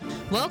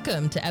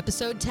Welcome to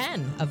episode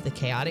 10 of the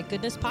Chaotic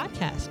Goodness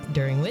Podcast,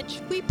 during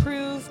which we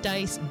prove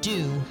dice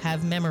do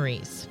have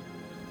memories.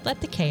 Let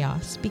the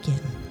chaos begin.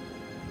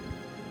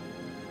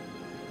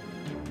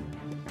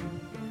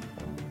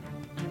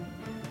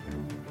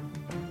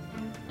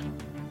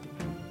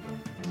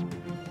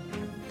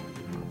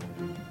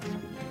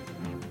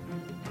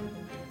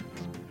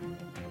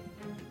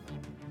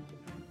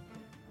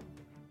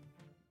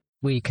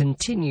 We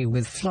continue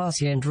with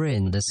Flossie and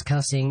Rin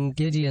discussing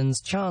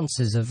Gideon's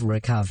chances of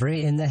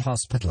recovery in the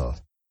hospital.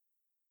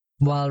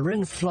 While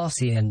Rin,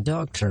 Flossie, and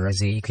Dr.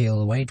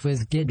 Ezekiel wait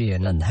with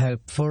Gideon and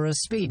hope for a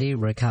speedy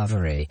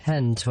recovery,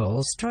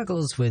 Hental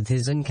struggles with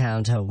his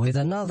encounter with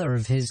another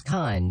of his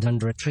kind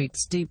and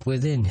retreats deep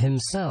within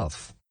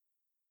himself.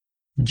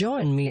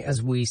 Join me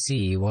as we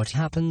see what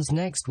happens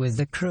next with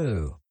the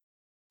crew.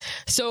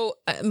 So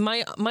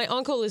my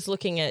uncle is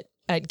looking at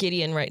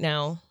Gideon right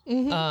now,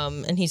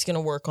 and he's going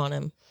to work on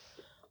him.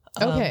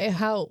 Okay,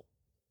 how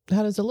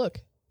does it look?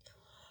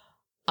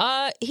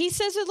 He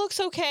says it looks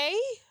okay.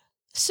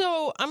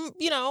 So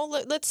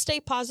let's stay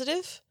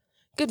positive,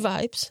 good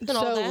vibes, and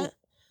all that.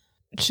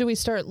 Should we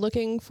start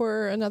looking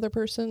for another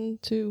person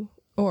to,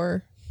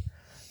 or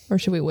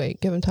should we wait?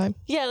 Give him time.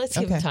 Yeah, let's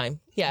give him time.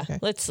 Yeah, okay.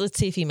 Let's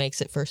see if he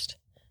makes it first.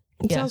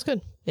 Sounds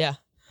good. Yeah.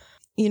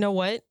 You know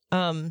what?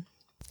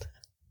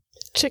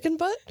 Chicken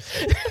butt?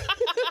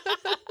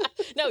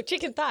 No,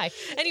 chicken thigh.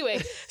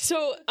 Anyway,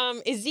 so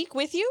is Zeke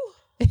with you?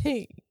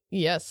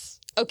 Yes.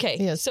 Okay.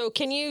 Yes. So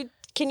can you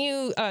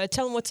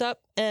tell him what's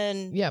up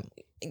and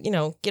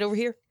get over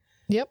here?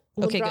 Yep.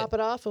 We'll okay, drop it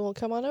off and we'll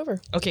come on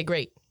over. Okay,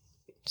 great.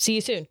 See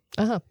you soon.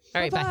 Uh-huh.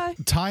 All right, bye.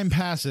 Time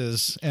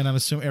passes, and I'm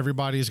assuming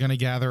everybody's going to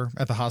gather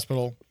at the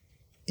hospital.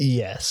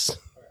 Yes.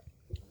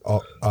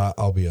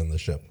 I'll be on the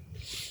ship.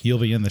 You'll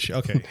be in the ship.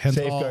 Okay.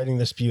 Safeguarding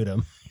the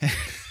sputum.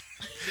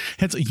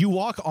 You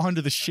walk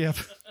onto the ship,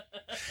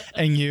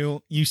 and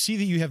you see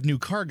that you have new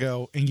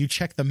cargo, and you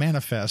check the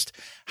manifest.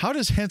 How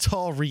does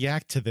Hental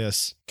react to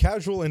this?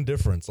 Casual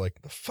indifference,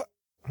 like the fuck.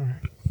 All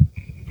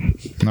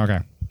right. Okay.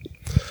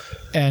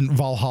 And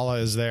Valhalla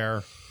is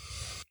there.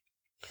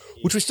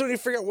 Which we still need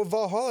to figure out what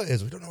Valhalla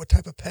is. We don't know what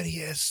type of pet he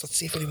is. Let's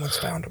see if anyone's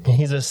found him.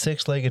 He's a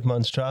six-legged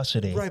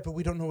monstrosity. Right, but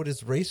we don't know what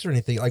his race or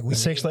anything. Like the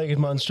six-legged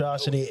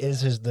monstrosity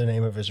is the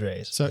name of his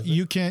race. So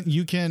you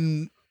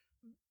can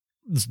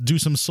do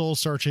some soul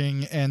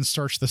searching and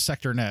search the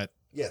sector net.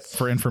 Yes.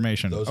 For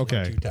information. Those are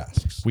my two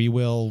tasks. We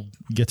will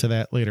get to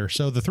that later.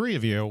 So the three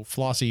of you,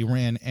 Flossie,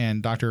 Rin,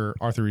 and Dr.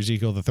 Arthur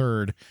Ezekiel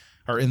III,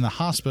 are in the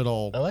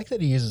hospital. I like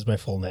that he uses my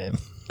full name.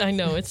 I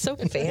know, it's so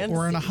fancy.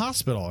 We're in a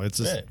hospital.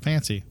 It's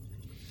fancy.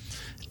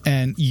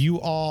 And you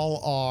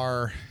all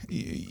are,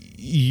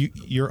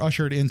 you're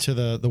ushered into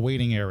the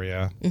waiting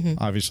area,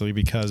 obviously,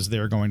 because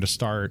they're going to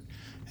start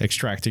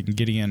extracting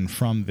Gideon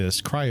from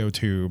this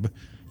cryotube.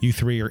 You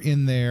three are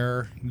in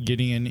there.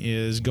 Gideon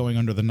is going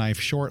under the knife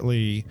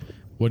shortly.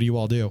 What do you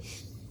all do?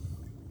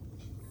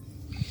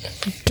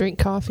 Drink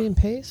coffee and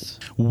pace.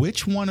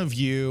 Which one of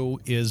you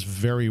is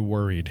very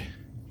worried?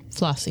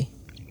 Flossie.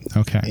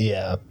 Okay.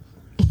 Yeah.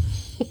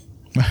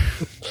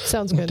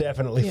 Sounds good.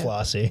 Definitely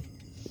Flossie.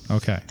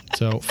 Okay.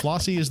 So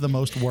Flossie is the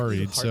most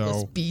worried.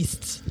 Heartless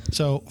beasts.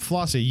 So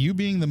Flossie, you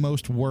being the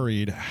most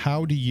worried,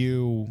 how do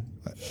you...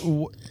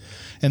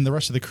 And the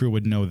rest of the crew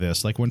would know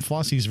this. Like, when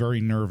Flossie's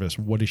very nervous,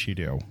 what does she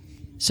do?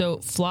 So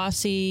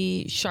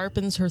Flossie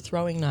sharpens her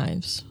throwing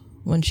knives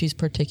when she's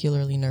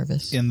particularly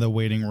nervous. In the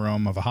waiting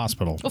room of a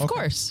hospital. Of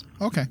course.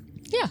 Okay.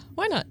 Yeah,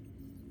 why not?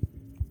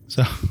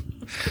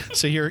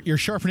 So you're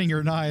sharpening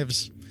your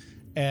knives,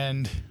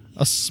 and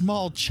a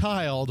small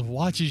child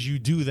watches you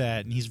do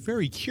that, and he's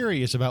very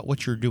curious about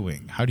what you're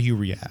doing. How do you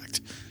react?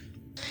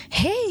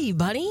 Hey,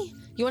 buddy.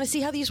 You want to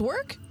see how these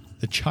work?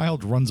 The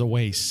child runs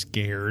away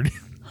scared.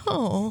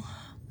 Oh,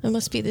 it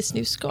must be this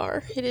new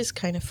scar. It is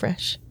kind of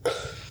fresh.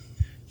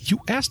 You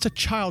asked a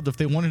child if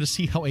they wanted to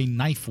see how a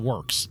knife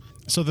works.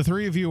 So the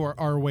three of you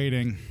are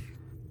waiting,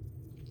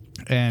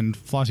 and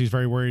Flossie's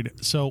very worried.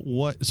 So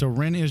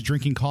Ren is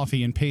drinking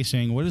coffee and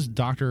pacing. What is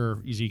Dr.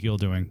 Ezekiel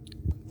doing?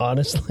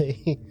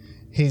 Honestly,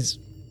 he's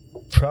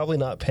probably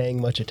not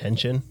paying much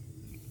attention.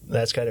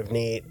 That's kind of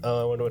neat.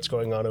 I wonder what's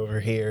going on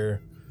over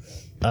here.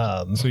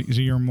 So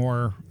you're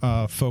more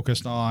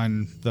focused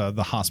on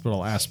the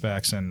hospital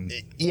aspects and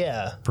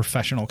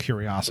professional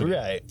curiosity.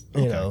 Right.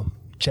 You know,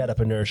 chat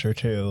up a nurse or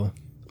two.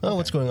 Oh,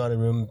 what's going on in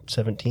room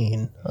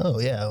 17? Oh,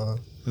 yeah. Well,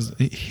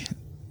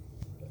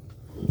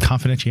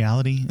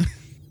 confidentiality?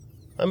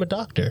 I'm a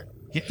doctor.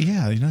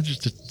 Yeah, you know,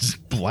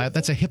 just blab.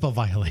 That's a HIPAA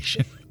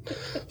violation.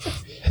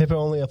 HIPAA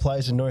only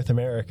applies in North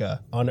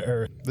America, on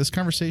Earth. This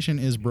conversation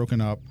is broken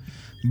up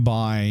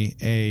by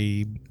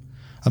a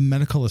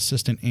medical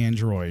assistant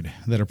android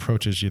that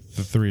approaches you,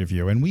 the three of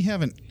you. And we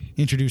haven't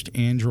introduced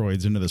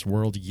androids into this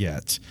world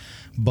yet,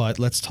 but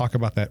let's talk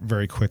about that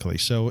very quickly.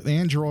 So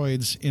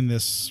androids in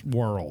this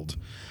world,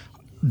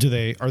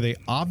 are they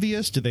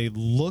obvious? Do they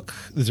look,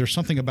 is there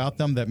something about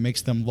them that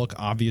makes them look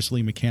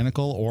obviously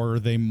mechanical, or are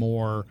they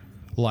more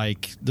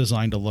like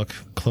designed to look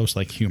close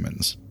like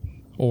humans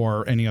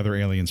or any other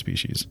alien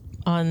species?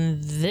 On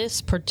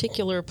this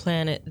particular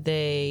planet,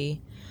 they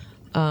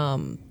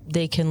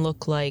can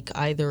look like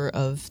either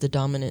of the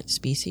dominant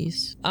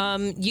species.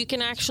 You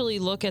can actually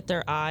look at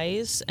their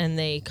eyes, and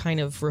they kind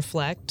of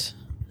reflect,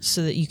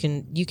 so that you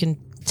can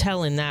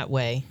tell in that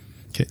way.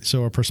 Okay,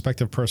 so a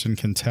prospective person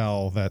can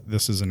tell that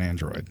this is an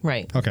android.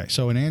 Right. Okay,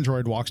 so an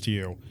android walks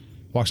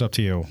up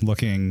to you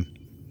looking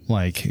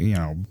like,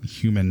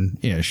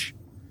 human-ish,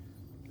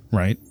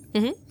 right?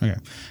 Mm-hmm. Okay.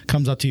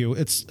 Comes up to you.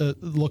 It's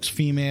looks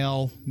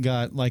female,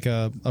 got like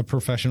a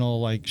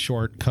professional, like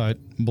short cut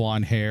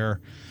blonde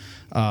hair,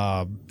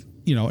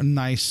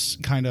 nice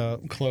kind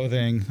of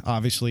clothing,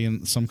 obviously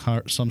in some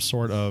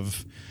sort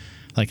of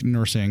like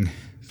nursing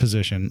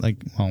position,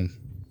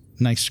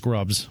 nice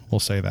scrubs, we'll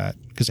say that,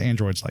 because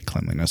androids like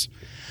cleanliness.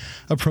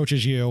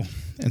 Approaches you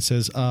and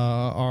says,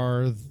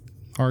 are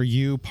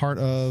you part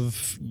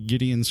of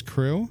Gideon's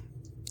crew?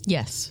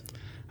 Yes.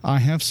 I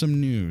have some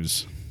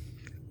news.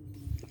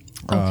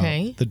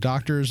 Okay. The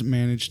doctors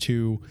managed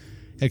to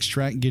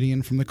extract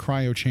Gideon from the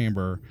cryo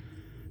chamber.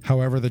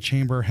 However, the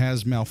chamber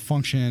has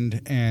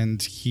malfunctioned, and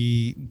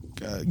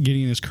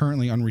Gideon is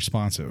currently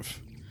unresponsive.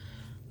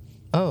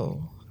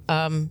 Oh.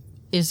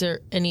 Is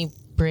there any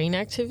brain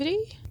activity?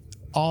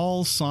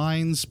 All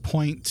signs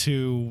point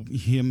to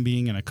him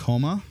being in a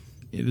coma.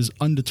 It is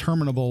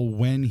undeterminable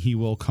when he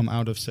will come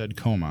out of said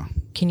coma.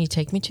 Can you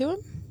take me to him?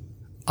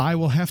 I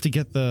will have to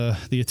get the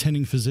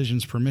attending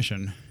physician's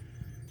permission.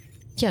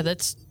 Yeah,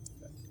 that's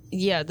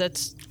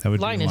that would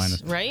be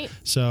Linus, right?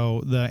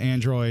 So the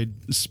android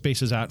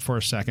spaces out for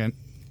a second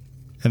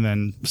and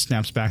then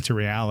snaps back to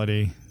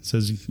reality.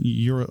 Says,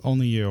 You're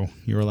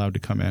allowed to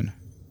come in.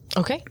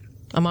 Okay.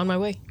 I'm on my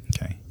way.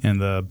 Okay.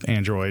 And the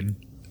android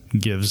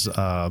gives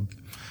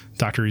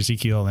Dr.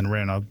 Ezekiel and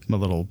Ren a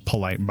little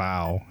polite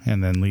bow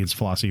and then leads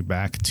Flossie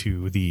back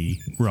to the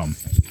room.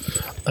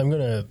 I'm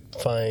going to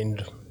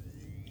find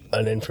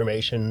an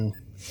informational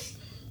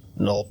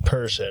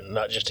person,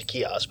 not just a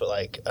kiosk, but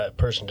like a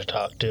person to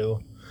talk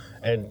to,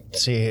 and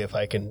see if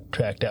I can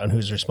track down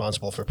who's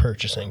responsible for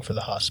purchasing for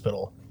the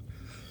hospital.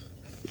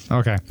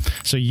 Okay.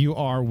 So you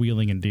are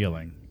wheeling and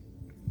dealing.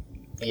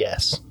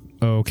 Yes.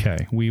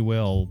 Okay. We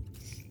will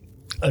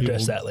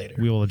address that later.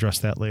 We will address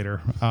that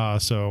later.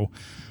 So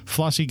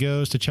Flossie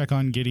goes to check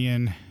on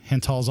Gideon.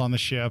 Hental's on the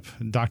ship.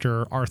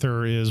 Dr.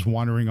 Arthur is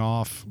wandering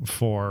off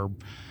for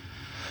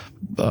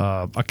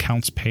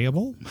accounts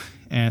payable.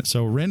 And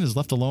so Ren is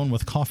left alone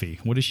with Coffee.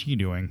 What is she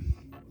doing?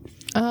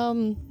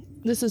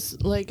 This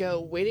is like a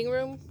waiting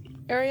room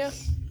area?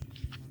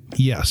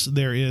 Yes,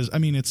 there is. I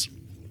mean, it's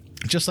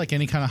just like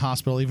any kind of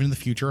hospital. Even in the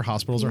future,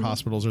 hospitals are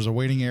hospitals. There's a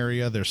waiting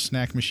area. There's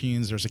snack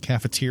machines. There's a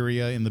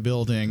cafeteria in the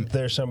building.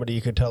 There's somebody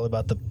you could tell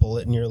about the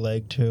bullet in your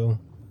leg, too.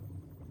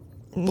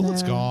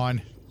 Bullet's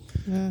gone.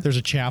 There's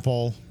a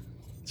chapel.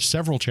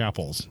 Several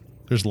chapels.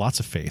 There's lots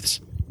of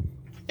faiths.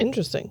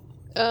 Interesting.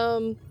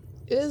 I'm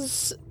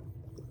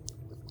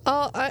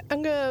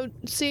gonna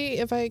see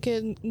if I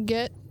can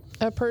get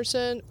a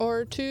person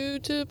or two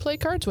to play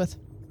cards with.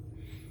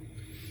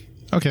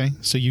 Okay,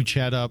 so you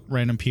chat up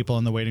random people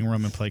in the waiting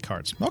room and play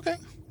cards. Okay,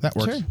 that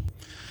works. Sure.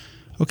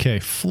 Okay,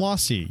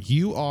 Flossie,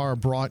 you are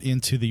brought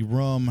into the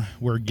room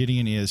where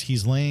Gideon is.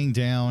 He's laying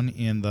down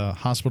in the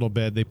hospital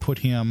bed. They put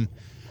him,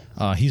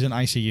 he's in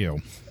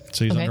ICU,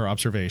 so he's under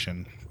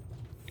observation.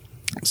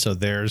 So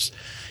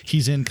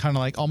he's in kind of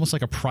like almost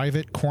like a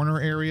private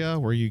corner area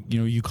where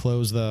you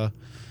close the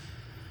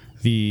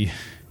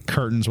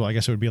curtains. Well, I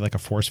guess it would be like a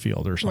force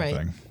field or something,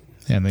 right.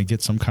 And they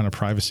get some kind of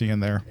privacy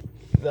in there.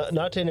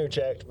 Not to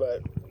interject,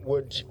 but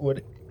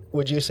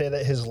would you say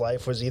that his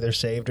life was either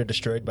saved or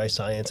destroyed by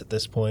science at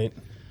this point?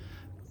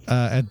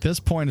 At this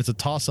point, it's a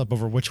toss-up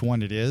over which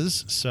one it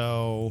is.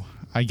 So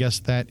I guess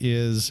that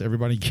is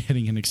everybody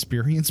getting an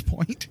experience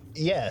point.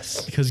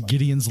 Yes. Because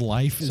Gideon's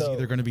life is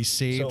either going to be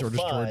saved or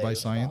destroyed by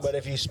science. But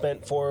if you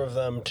spent 4 of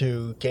them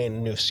to gain a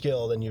new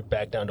skill, then you're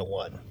back down to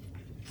 1.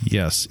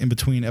 Yes. In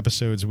between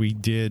episodes, we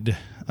did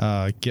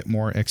get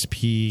more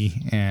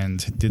XP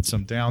and did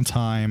some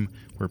downtime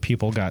where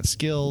people got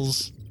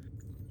skills.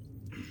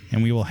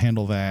 And we will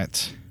handle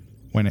that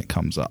when it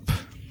comes up.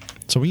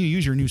 So when you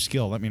use your new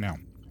skill, let me know.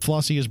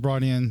 Flossie is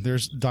brought in.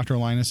 There's Dr.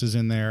 Linus is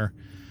in there.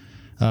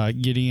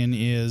 Gideon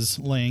is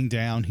laying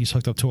down. He's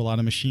hooked up to a lot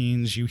of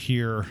machines. You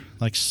hear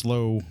like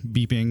slow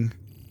beeping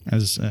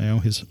as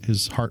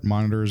his heart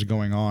monitor is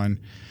going on.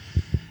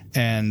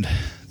 And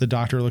the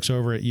doctor looks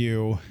over at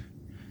you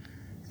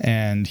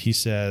and he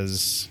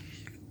says,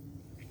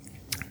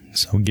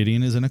 so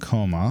Gideon is in a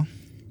coma.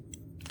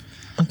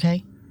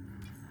 Okay.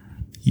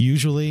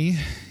 Usually,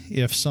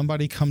 if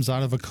somebody comes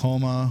out of a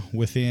coma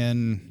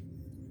within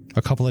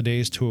a couple of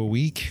days to a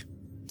week,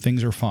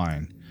 things are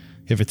fine.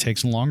 If it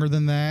takes longer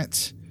than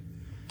that,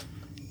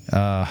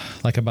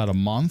 like about a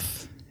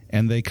month,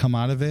 and they come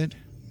out of it,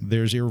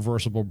 there's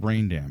irreversible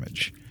brain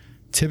damage.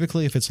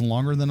 Typically, if it's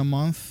longer than a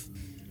month,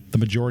 the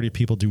majority of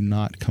people do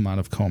not come out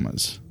of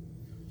comas.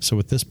 So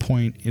at this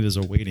point, it is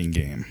a waiting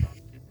game.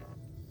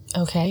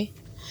 Okay.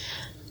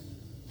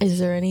 Is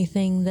there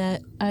anything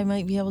that I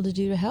might be able to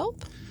do to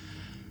help?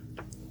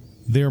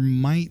 There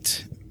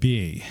might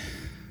be?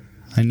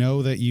 I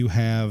know that you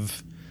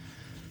have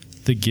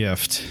the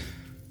gift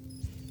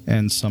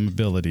and some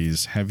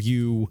abilities. Have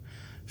you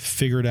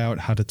figured out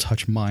how to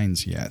touch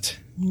minds yet?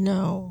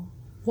 No.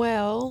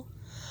 Well,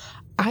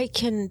 I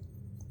can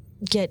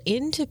get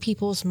into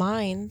people's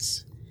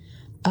minds,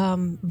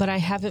 but I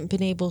haven't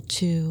been able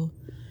to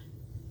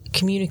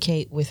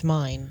communicate with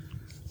mine.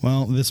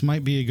 Well, this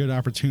might be a good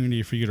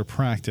opportunity for you to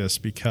practice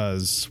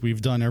because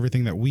we've done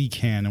everything that we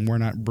can and we're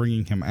not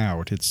bringing him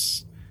out.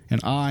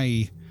 And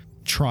I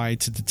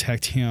tried to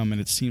detect him and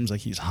it seems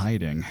like he's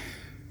hiding.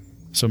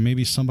 So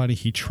maybe somebody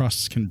he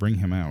trusts can bring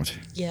him out.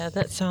 Yeah,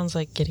 that sounds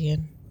like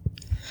Gideon.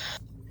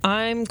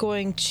 I'm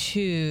going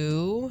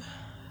to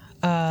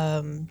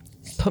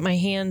put my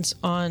hands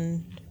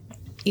on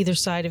either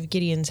side of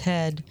Gideon's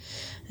head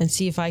and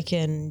see if I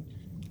can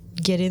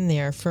get in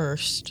there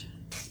first.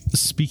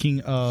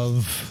 Speaking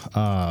of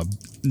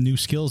new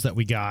skills that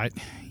we got,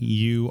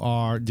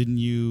 didn't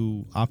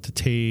you opt to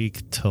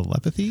take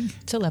telepathy?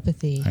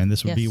 Telepathy. And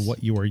this would be yes.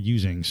 what you are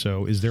using.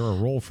 So is there a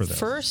role for this?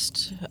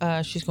 First,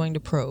 she's going to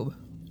probe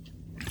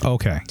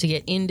Okay. to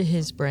get into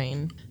his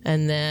brain.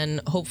 And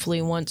then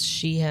hopefully once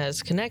she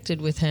has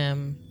connected with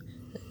him,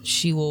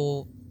 she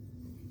will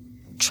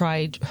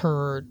try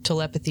her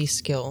telepathy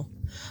skill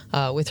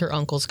with her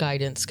uncle's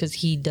guidance because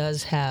he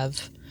does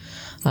have...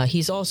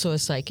 he's also a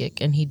psychic,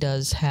 and he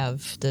does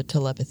have the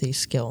telepathy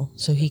skill,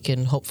 so he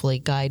can hopefully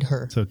guide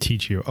her. So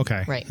teach you.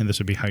 Okay. Right. And this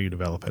would be how you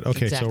develop it.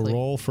 Okay, Exactly. so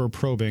roll for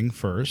probing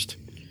first.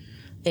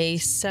 A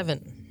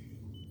 7.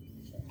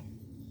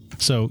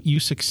 So you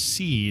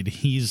succeed.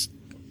 He's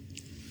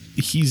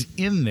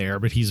in there,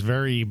 but he's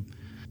very...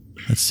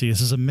 Let's see, this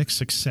is a mixed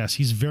success.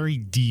 He's very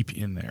deep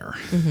in there.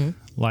 Mm-hmm.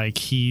 Like,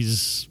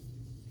 he's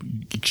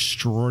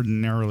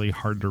extraordinarily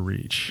hard to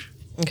reach.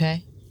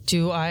 Okay.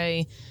 Do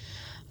I...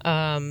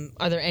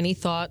 are there any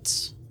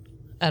thoughts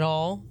at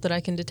all that I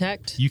can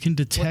detect? You can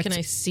detect... What can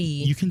I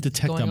see? You can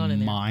detect going on a in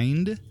there?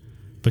 mind,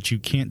 but you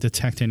can't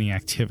detect any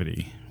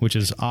activity, which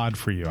is odd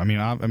for you. I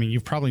mean,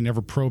 you've probably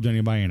never probed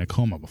anybody in a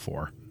coma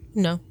before.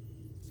 No.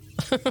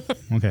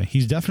 Okay,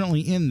 he's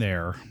definitely in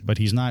there, but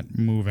he's not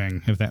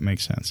moving, if that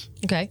makes sense.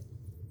 Okay.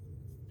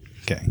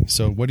 Okay,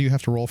 so what do you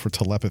have to roll for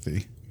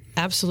telepathy?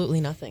 Absolutely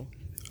nothing.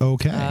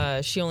 Okay.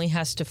 She only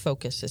has to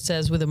focus. It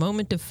says, with a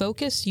moment of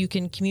focus, you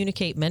can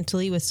communicate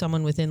mentally with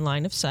someone within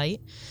line of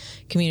sight,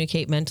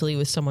 communicate mentally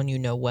with someone you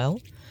know well,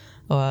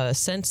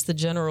 sense the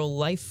general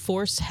life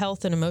force,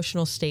 health, and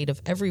emotional state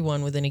of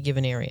everyone within a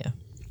given area.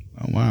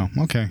 Oh, wow.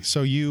 Okay,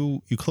 so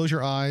you close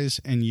your eyes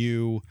and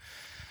you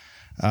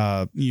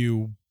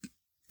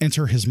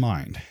enter his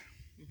mind.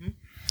 Mm-hmm.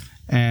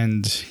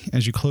 And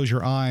as you close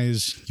your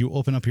eyes, you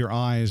open up your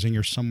eyes and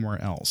you're somewhere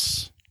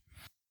else.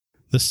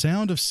 The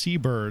sound of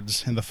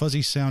seabirds and the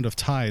fuzzy sound of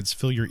tides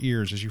fill your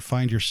ears as you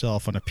find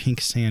yourself on a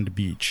pink sand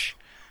beach.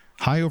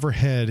 High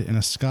overhead, in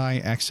a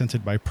sky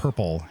accented by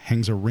purple,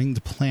 hangs a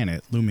ringed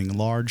planet looming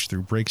large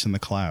through breaks in the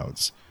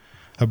clouds.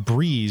 A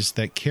breeze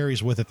that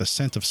carries with it the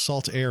scent of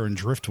salt air and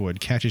driftwood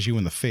catches you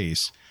in the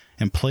face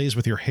and plays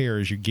with your hair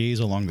as you gaze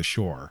along the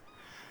shore.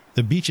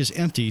 The beach is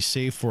empty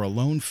save for a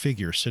lone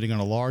figure sitting on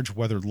a large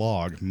weathered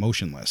log,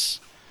 motionless.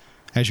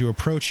 As you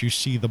approach, you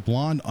see the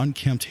blonde,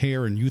 unkempt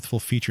hair and youthful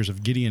features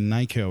of Gideon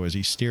Nyko as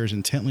he stares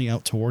intently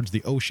out towards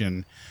the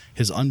ocean,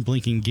 his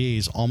unblinking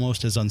gaze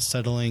almost as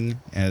unsettling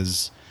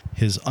as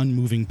his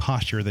unmoving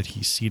posture that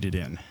he's seated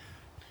in.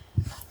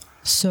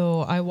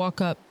 So I walk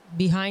up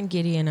behind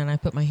Gideon and I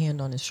put my hand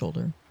on his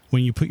shoulder.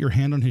 When you put your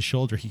hand on his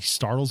shoulder, he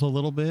startles a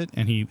little bit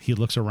and he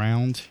looks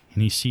around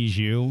and he sees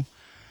you.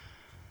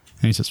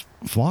 And he says,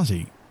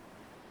 Flossie,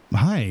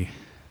 hi.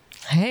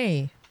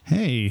 Hey.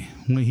 Hey.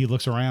 When he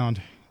looks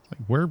around,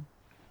 like, where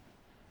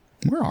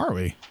are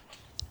we?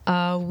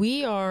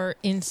 We are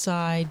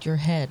inside your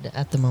head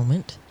at the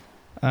moment.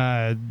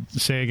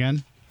 Say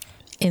again?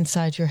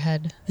 Inside your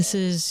head. This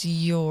is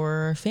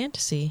your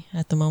fantasy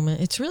at the moment.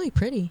 It's really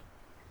pretty.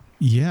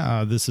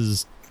 Yeah, this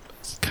is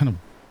kind of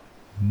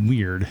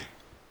weird.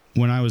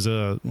 When I was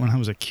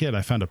a kid,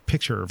 I found a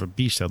picture of a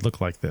beach that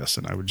looked like this,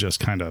 and I would just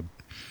kind of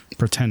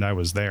pretend I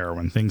was there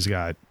when things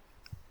got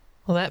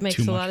Well, that makes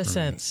too a much lot of for me.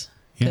 sense.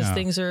 Because Yeah.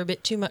 things are a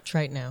bit too much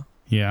right now.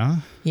 Yeah?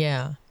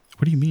 Yeah.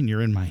 What do you mean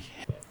you're in my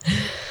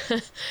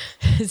head?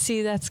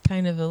 See, that's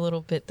kind of a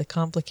little bit the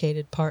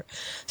complicated part.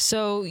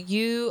 So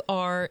you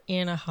are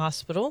in a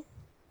hospital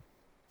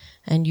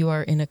and you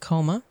are in a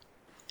coma,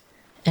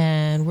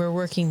 and we're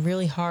working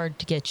really hard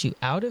to get you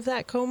out of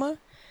that coma,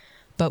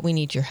 but we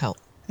need your help.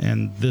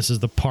 And this is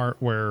the part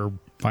where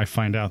I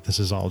find out this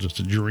is all just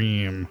a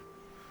dream,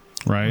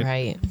 right?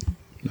 Right.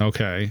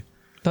 Okay.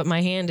 But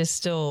my hand is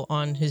still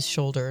on his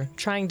shoulder,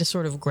 trying to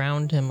sort of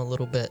ground him a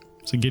little bit.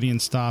 So Gideon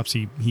stops.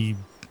 He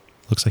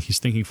looks like he's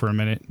thinking for a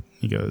minute.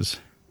 He goes,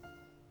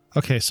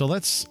 "Okay, so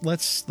let's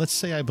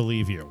say I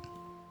believe you,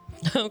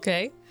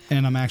 Okay.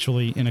 and I'm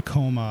actually in a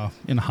coma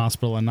in a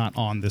hospital and not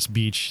on this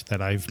beach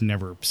that I've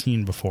never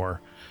seen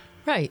before.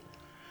 Right.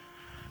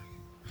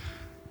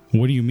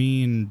 What do you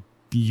mean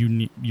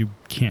you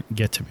can't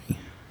get to me?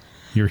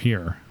 You're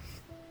here."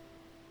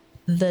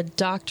 The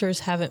doctors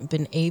haven't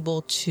been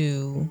able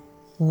to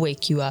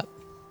wake you up,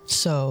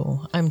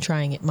 so I'm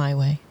trying it my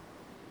way.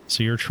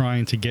 So you're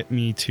trying to get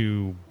me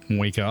to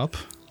wake up?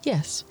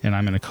 Yes. And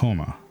I'm in a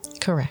coma.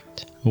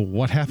 Correct.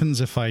 What happens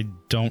if I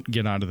don't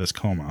get out of this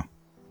coma?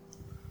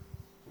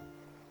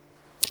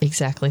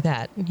 Exactly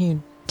that.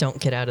 You don't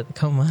get out of the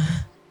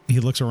coma. He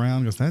looks around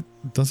and goes, that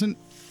doesn't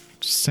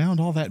sound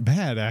all that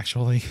bad,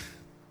 actually.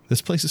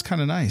 This place is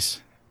kind of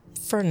nice.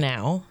 For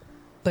now,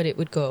 but it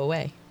would go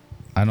away.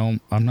 I'm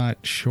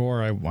not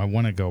sure I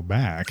want to go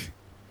back.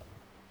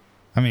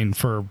 I mean,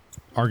 for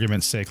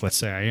argument's sake, let's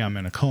say I am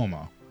in a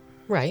coma.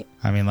 Right.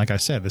 I mean, like I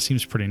said, this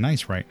seems pretty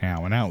nice right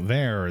now. And out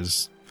there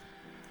it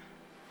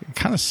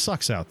kind of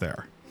sucks out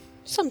there.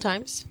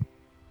 Sometimes.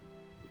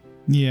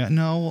 Yeah,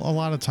 no, a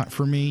lot of time.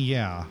 For me,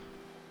 yeah.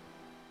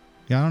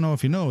 Yeah, I don't know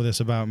if you know this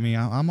about me.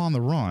 I'm on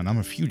the run. I'm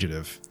a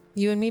fugitive.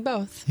 You and me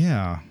both.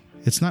 Yeah.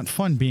 It's not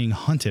fun being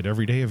hunted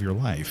every day of your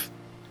life.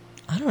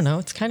 I don't know.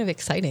 It's kind of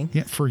exciting.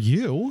 Yeah, for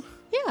you?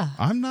 Yeah.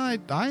 I'm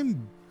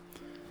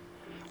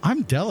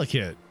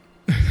delicate.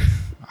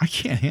 I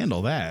can't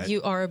handle that.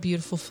 You are a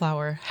beautiful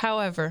flower.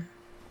 However,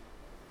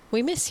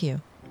 we miss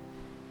you.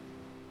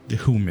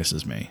 Who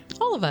misses me?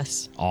 All of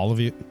us. All of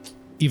you?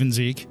 Even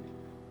Zeke?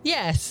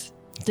 Yes.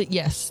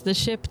 Yes, the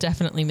ship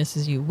definitely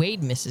misses you.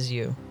 Wade misses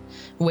you.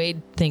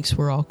 Wade thinks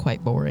we're all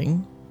quite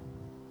boring.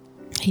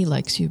 He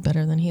likes you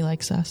better than he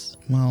likes us.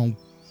 Well,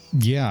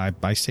 yeah,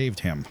 I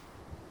saved him.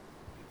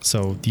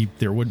 So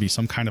there would be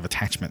some kind of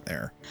attachment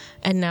there.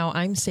 And now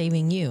I'm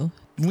saving you.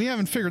 We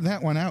haven't figured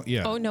that one out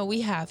yet. Oh, no,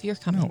 we have. You're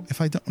coming.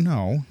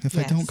 No, if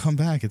I don't come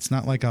back, it's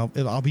not like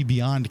I'll be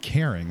beyond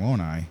caring,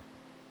 won't I?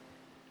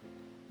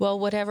 Well,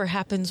 whatever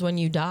happens when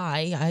you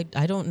die,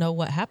 I don't know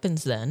what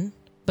happens then.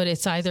 But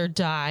it's either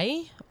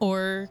die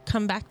or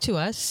come back to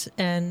us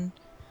and,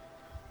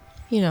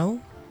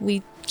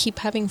 we keep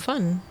having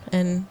fun.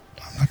 And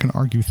I'm not going to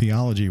argue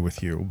theology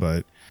with you,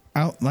 but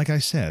like I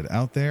said,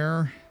 out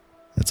there,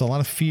 it's a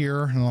lot of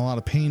fear and a lot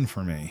of pain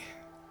for me.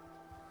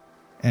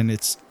 And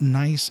it's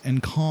nice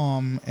and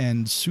calm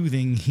and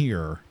soothing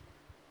here.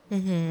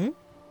 Mm-hmm.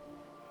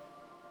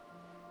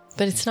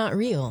 But it's not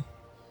real.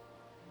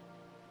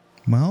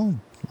 Well,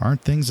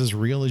 aren't things as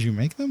real as you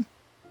make them?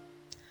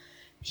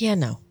 Yeah,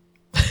 no.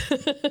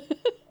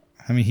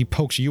 I mean, he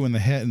pokes you in the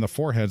head and the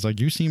forehead. It's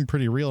like, you seem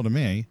pretty real to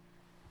me.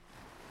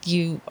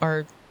 You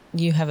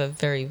have a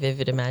very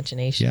vivid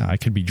imagination. Yeah, I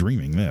could be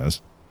dreaming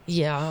this.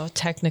 Yeah,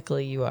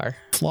 technically you are.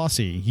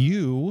 Flossie,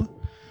 you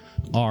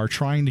are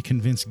trying to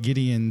convince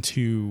Gideon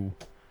to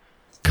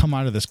come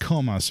out of this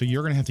coma, so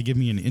you're going to have to give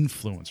me an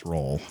influence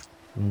roll.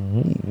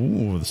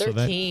 Ooh,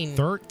 13.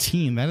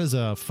 13. That is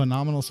a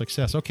phenomenal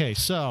success. Okay,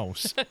 so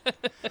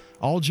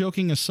all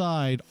joking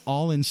aside,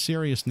 all in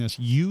seriousness,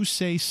 you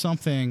say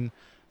something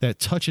that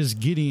touches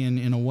Gideon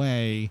in a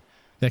way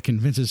that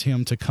convinces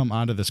him to come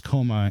out of this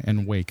coma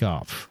and wake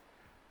up.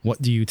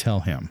 What do you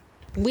tell him?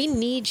 We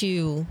need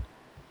you,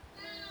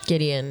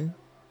 Gideon.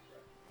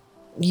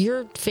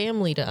 You're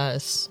family to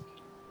us.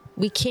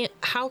 We can't.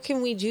 How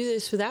can we do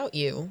this without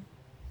you?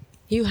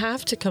 You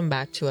have to come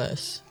back to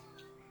us.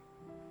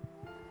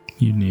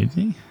 You need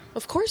me?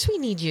 Of course we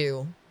need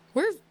you.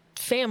 We're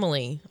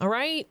family, all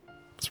right?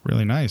 It's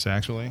really nice,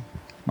 actually.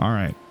 All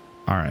right.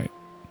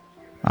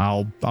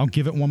 I'll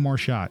give it one more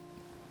shot.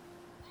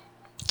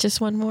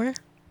 Just one more?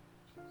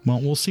 Well,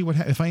 we'll see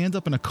if I end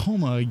up in a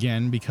coma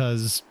again,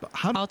 because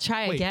I'll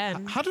try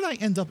again. How did I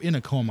end up in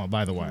a coma,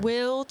 by the way?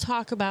 We'll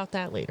talk about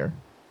that later.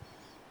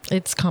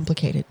 It's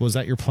complicated. Was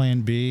that your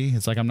plan B?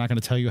 It's like, I'm not going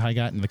to tell you how I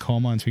got in the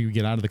coma until you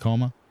get out of the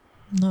coma?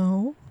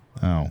 No.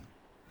 Oh.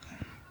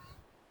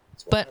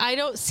 But I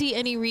don't see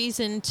any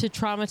reason to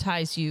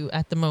traumatize you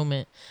at the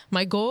moment.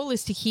 My goal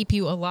is to keep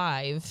you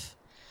alive.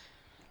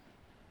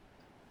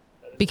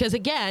 Because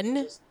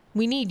again,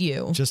 we need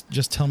you.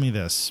 Just tell me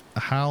this.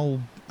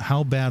 How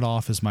bad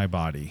off is my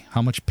body?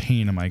 How much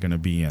pain am I going to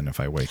be in if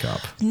I wake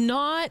up?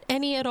 Not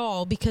any at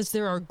all, because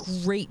there are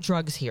great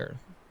drugs here.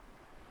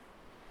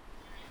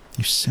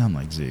 You sound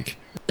like Zeke.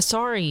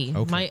 Sorry.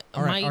 Okay.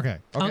 My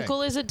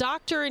uncle is a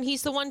doctor, and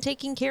he's the one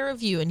taking care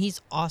of you, and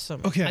he's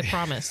awesome. Okay. I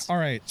promise. All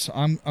right. So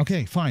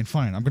fine.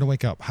 I'm going to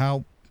wake up.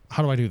 How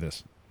do I do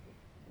this?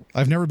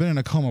 I've never been in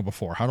a coma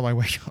before. How do I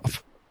wake up?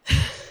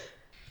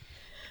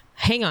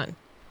 Hang on.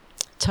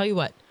 Tell you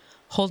what.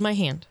 Hold my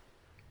hand.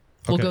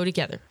 We'll go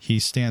together. He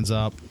stands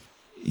up.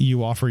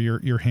 You offer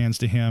your hands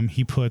to him.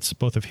 He puts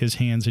both of his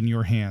hands in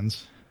your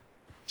hands.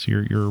 So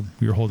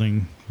you're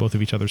holding both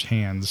of each other's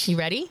hands. You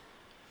ready?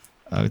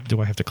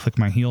 Do I have to click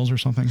my heels or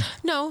something?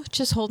 No,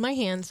 just hold my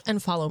hands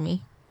and follow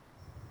me.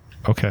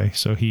 Okay,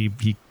 so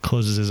he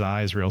closes his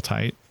eyes real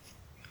tight.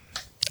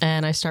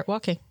 And I start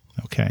walking.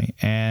 Okay,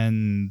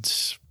 and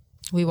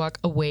we walk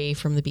away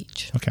from the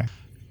beach. Okay.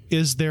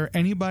 Is there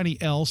anybody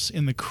else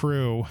in the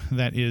crew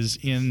that is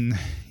in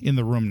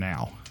the room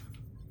now?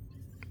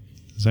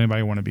 Does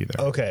anybody want to be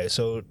there? Okay,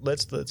 so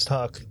let's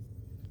talk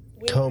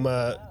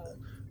coma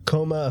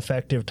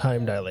effective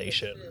time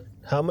dilation.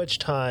 How much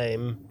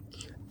time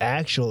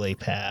actually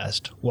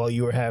passed while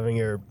you were having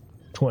your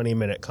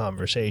 20-minute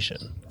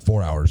conversation?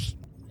 4 hours.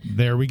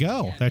 There we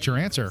go. That's your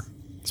answer.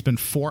 It's been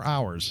 4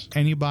 hours.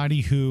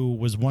 Anybody who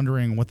was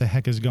wondering what the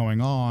heck is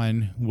going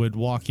on would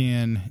walk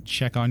in,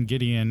 check on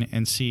Gideon,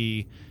 and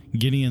see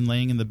Gideon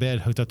laying in the bed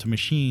hooked up to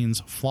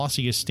machines.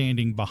 Flossie is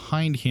standing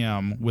behind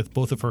him with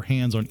both of her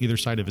hands on either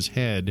side of his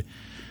head,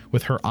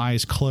 with her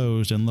eyes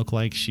closed, and look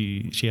like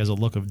she has a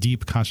look of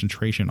deep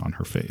concentration on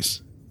her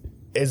face.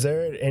 Is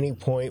there at any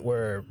point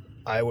where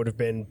I would have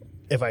been,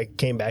 if I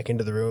came back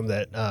into the room,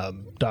 that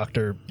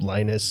Dr.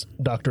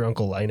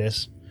 Uncle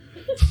Linus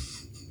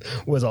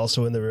was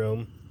also in the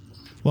room?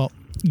 Well,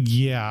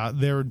 yeah,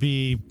 there would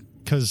be,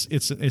 because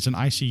it's an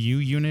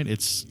ICU unit.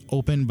 It's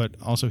open, but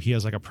also he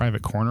has like a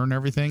private corner and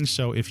everything.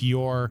 So if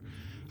you're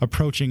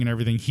approaching and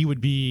everything,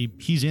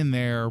 he's in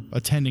there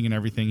attending and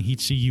everything. He'd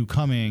see you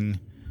coming,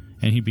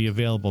 and he'd be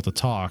available to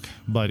talk.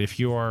 But if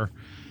you're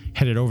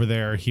headed over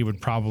there, he would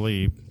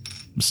probably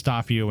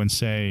stop you and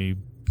say,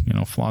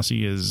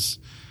 Flossie is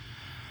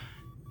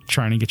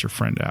trying to get your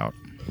friend out.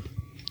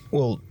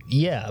 Well,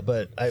 yeah,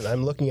 but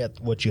I'm looking at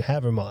what you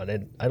have him on,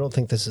 and I don't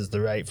think this is the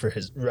right for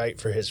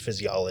his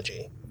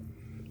physiology.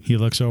 He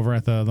looks over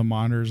at the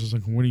monitors. Is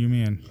like, what do you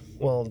mean?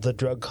 Well, the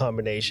drug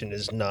combination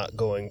is not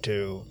going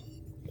to.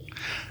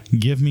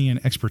 Give me an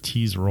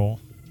expertise roll.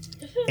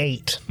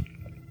 8.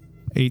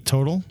 8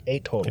 total?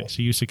 8 total. Okay,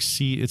 so you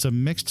succeed. It's a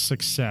mixed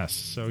success.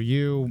 So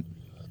you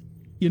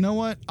know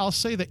what? I'll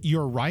say that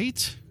you're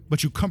right,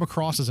 but you come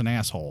across as an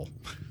asshole.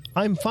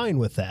 I'm fine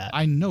with that.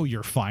 I know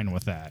you're fine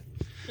with that.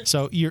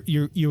 So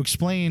you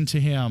explain to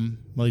him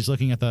while he's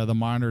looking at the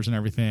monitors and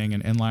everything,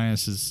 and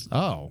Linus is,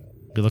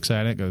 he looks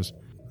at it, goes,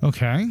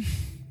 okay,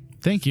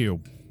 thank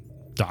you,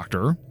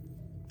 doctor.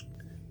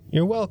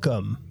 You're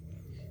welcome,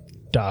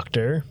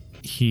 doctor.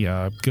 He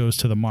goes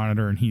to the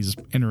monitor, and he's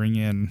entering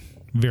in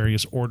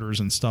various orders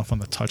and stuff on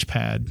the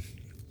touchpad.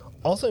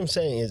 All I'm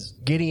saying is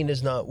Gideon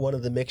is not one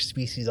of the mixed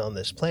species on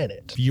this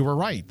planet. You were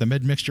right. The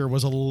med mixture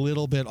was a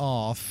little bit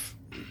off.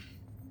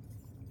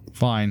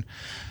 Fine.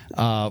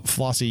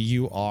 Flossie,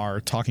 you are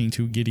talking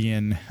to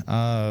Gideon.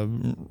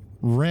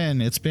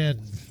 Ren, it's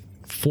been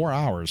 4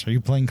 hours. Are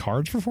you playing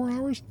cards for 4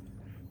 hours?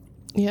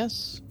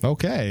 Yes.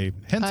 Okay.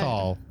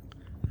 Hental.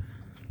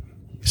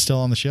 Still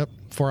on the ship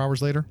 4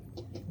 hours later?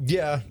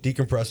 Yeah,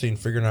 decompressing,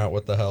 figuring out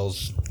what the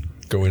hell's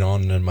going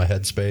on in my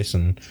headspace,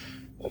 and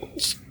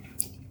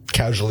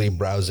casually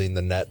browsing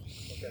the net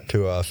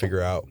to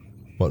figure out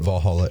what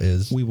Valhalla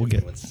is. We will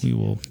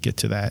get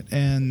to that.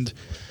 And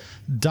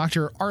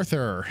Dr.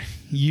 Arthur,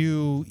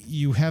 you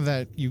have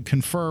that, you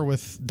confer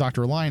with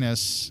Dr.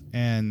 Linus,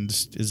 and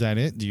is that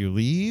it? Do you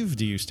leave?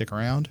 Do you stick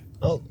around?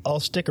 I'll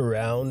stick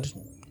around.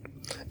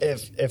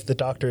 If the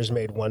doctor's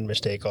made one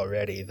mistake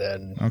already,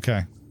 then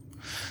okay.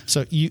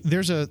 So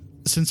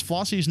since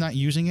Flossie's not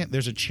using it,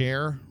 there's a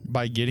chair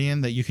by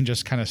Gideon that you can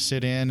just kind of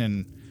sit in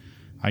and,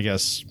 I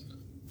guess,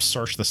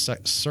 surf the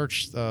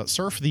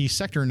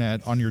sector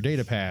net on your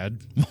data pad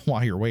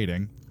while you're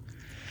waiting.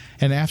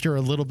 And after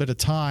a little bit of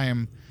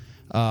time,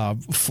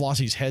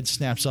 Flossie's head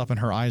snaps up and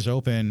her eyes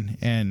open,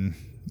 and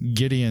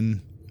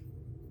Gideon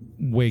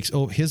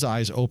his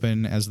eyes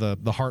open as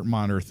the heart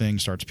monitor thing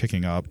starts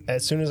picking up.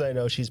 As soon as I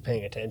know she's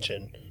paying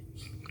attention.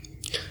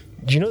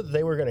 Do you know that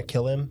they were going to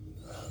kill him?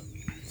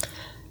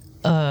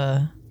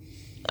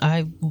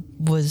 I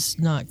was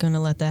not going to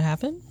let that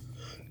happen.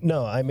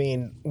 No, I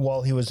mean,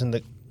 while he was in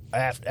the...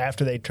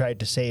 After they tried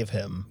to save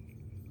him.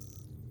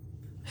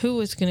 Who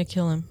was going to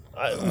kill him?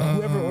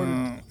 Whoever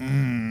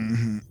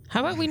ordered...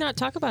 How about we not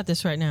talk about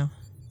this right now?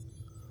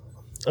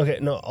 Okay,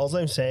 no, all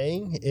I'm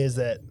saying is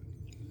that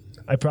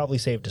I probably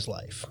saved his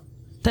life.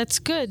 That's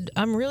good.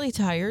 I'm really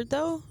tired,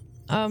 though.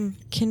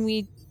 Can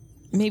we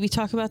maybe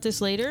talk about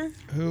this later?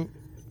 Who's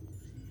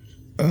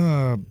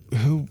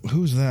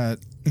that?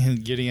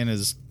 And Gideon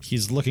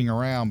he's looking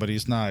around, but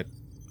he's not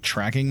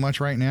tracking much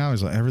right now.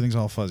 He's like, everything's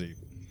all fuzzy.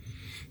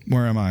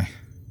 Where am I?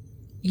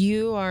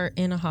 You are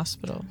in a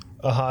hospital.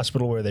 A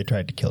hospital where they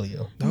tried to kill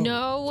you.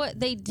 No,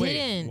 they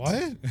didn't.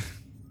 Wait, what?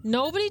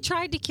 Nobody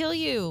tried to kill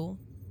you.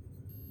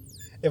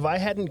 If I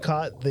hadn't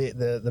caught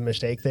the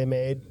mistake they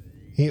made,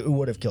 he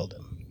would have killed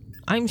him.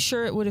 I'm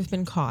sure it would have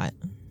been caught.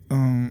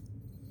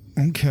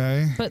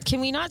 Okay. But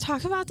can we not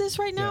talk about this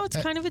right now? It's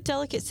kind of a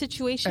delicate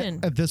situation.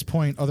 At this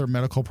point, other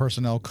medical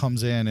personnel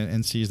comes in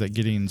and sees that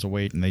Gideon's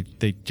awake, and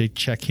they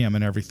check him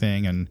and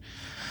everything, and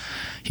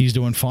he's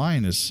doing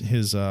fine.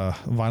 His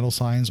vital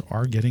signs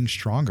are getting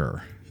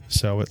stronger.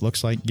 So it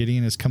looks like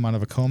Gideon has come out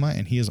of a coma,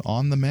 and he is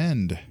on the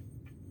mend.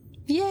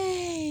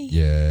 Yay!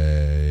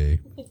 Yay.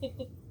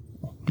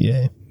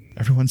 Yay.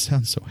 Everyone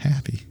sounds so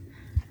happy.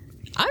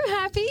 I'm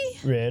happy.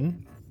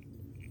 Rin.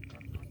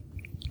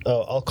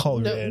 Oh, I'll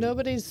call Rin.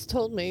 Nobody's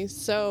told me.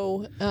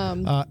 So,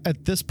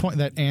 at this point,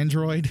 that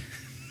android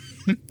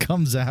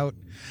comes out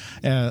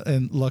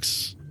and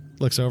looks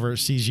over,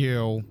 sees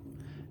you,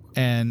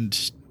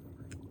 and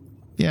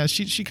yeah,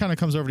 she kind of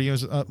comes over to you.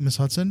 Miss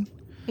Hudson,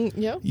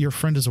 yeah, your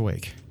friend is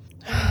awake.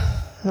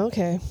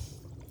 Okay.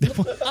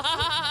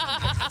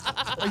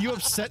 Are you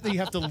upset that you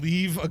have to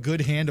leave a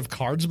good hand of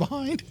cards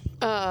behind?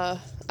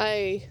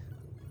 I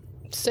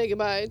say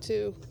goodbye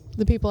to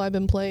the people I've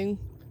been playing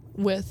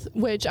with,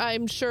 which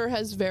I'm sure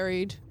has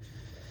varied.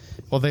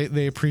 Well,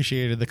 they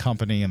appreciated the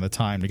company and the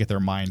time to get their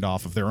mind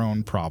off of their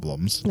own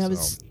problems. I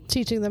was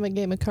teaching them a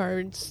game of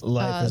cards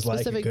Life is like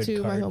a specific good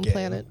to my card home game.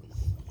 planet.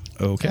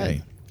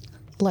 Okay.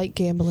 Like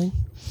gambling.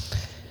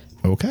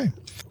 Okay.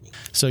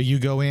 So you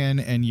go in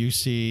and you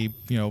see,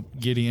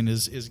 Gideon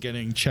is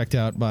getting checked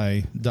out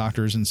by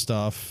doctors and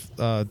stuff.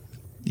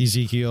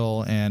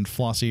 Ezekiel and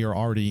Flossie are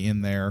already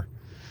in there,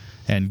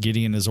 and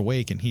Gideon is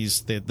awake, and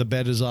the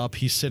bed is up.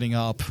 He's sitting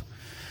up,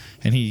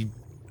 and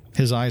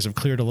his eyes have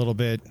cleared a little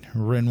bit.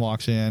 Rin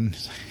walks in.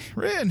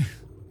 Rin,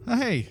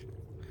 hey,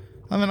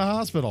 I'm in a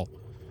hospital.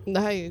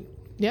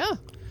 Yeah.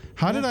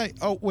 How did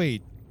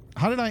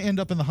I end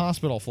up in the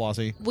hospital,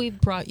 Flossie? We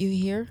brought you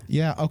here.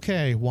 Yeah.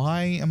 Okay.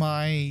 Why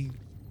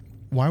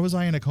was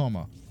I in a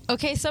coma?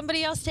 Okay,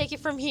 somebody else take it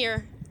from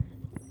here.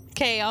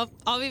 Okay, I'll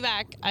be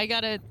back. I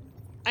gotta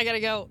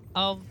go.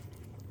 I'll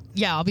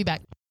be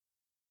back.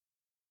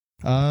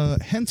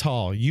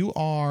 Hental, you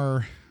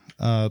are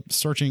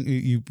searching.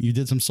 You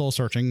did some soul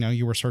searching. Now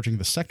you were searching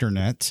the sector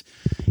net,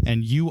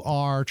 and you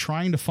are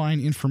trying to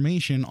find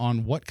information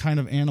on what kind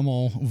of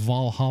animal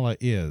Valhalla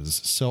is.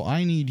 So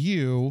I need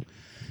you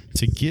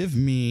to give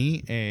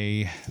me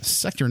a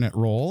sector net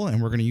roll,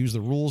 and we're going to use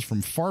the rules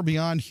from Far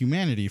Beyond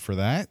Humanity for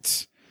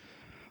that.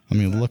 Let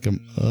me look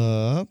them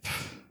up.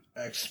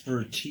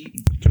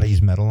 Expertise. Can I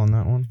use metal on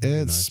that one?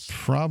 It's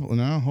probably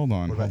no. Hold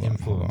on. What about Hold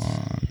influence?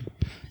 on.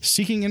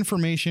 Seeking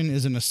information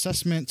is an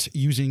assessment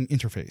using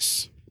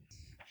interface.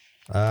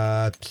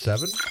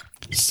 7.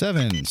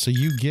 7. So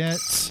you get.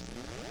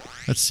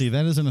 Let's see.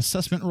 That is an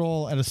assessment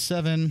roll at a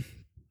 7.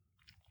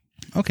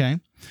 Okay.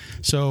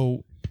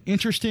 So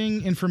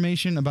interesting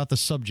information about the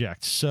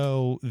subject.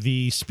 So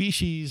the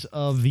species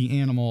of the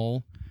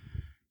animal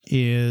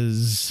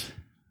is,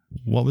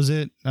 what was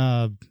it?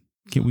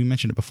 We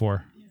mentioned it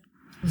before.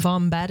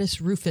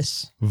 Vombatus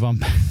rufus.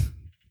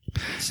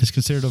 It's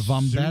considered a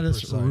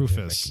Vombatus Super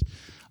rufus.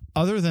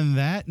 Other than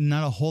that,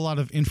 not a whole lot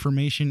of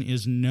information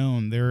is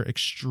known. They're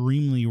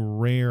extremely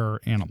rare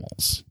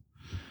animals.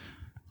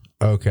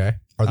 Okay.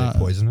 Are they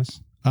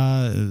poisonous?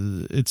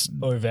 It's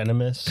Or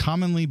venomous.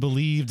 commonly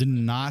believed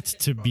not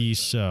to be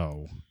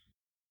so.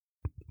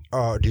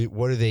 Oh,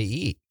 what do they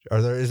eat?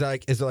 Is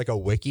there like a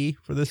wiki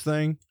for this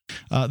thing?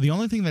 The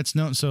only thing that's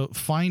known, so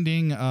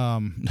finding,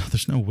 no,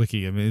 there's no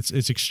wiki. I mean,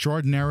 it's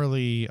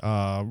extraordinarily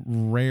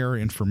rare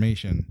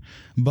information.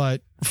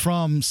 But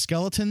from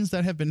skeletons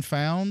that have been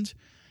found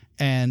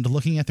and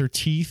looking at their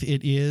teeth,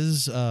 it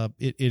is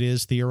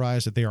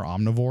theorized that they are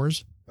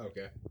omnivores.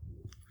 Okay.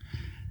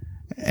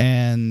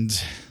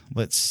 And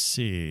let's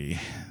see,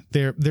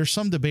 there's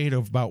some debate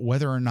about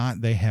whether or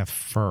not they have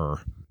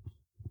fur.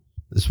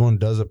 This one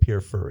does appear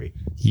furry.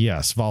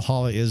 Yes,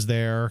 Valhalla is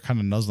there, kind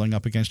of nuzzling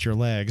up against your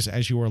legs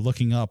as you are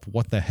looking up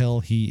what the hell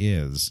he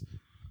is.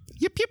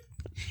 Yip, yip.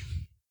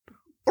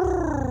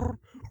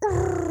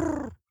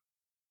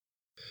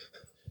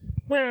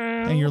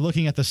 And you're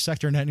looking at the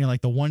sector net and you're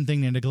like, the one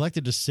thing they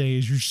neglected to say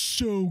is you're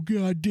so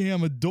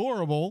goddamn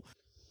adorable.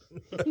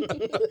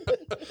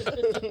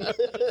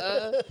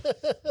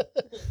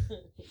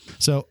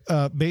 So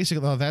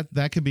basically,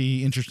 that could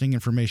be interesting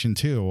information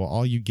too.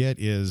 All you get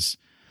is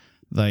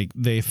like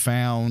they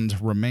found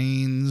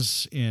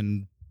remains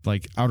in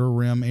like outer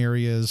rim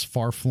areas,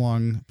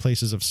 far-flung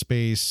places of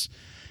space,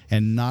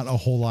 and not a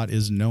whole lot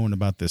is known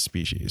about this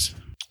species.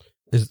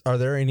 Are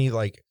there any,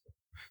 like,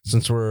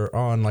 since we're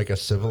on like a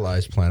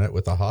civilized planet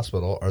with a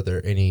hospital, are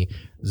there any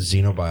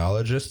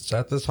xenobiologists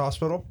at this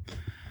hospital?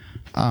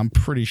 I'm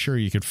pretty sure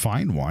you could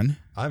find one.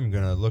 I'm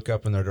going to look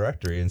up in their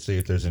directory and see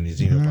if there's any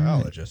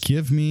xenobiologists.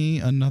 Give me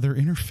another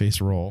interface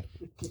roll.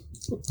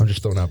 I'm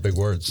just throwing out big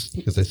words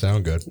because they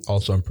sound good.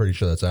 Also, I'm pretty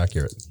sure that's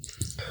accurate.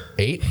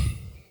 8?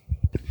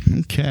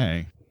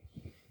 Okay.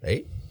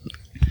 8?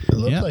 It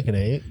looks Yep. like an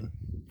 8.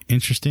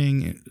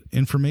 Interesting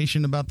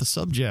information about the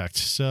subject.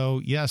 So,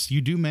 yes,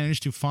 you do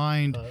manage to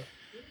find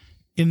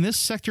in this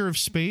sector of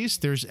space,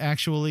 there's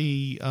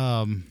actually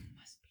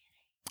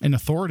an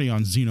authority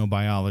on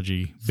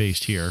xenobiology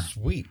based here.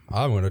 Sweet.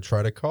 I'm going to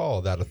try to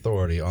call that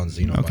authority on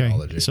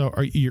xenobiology. Okay. So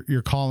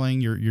you're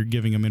calling, you're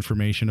giving them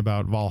information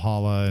about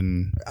Valhalla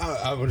and...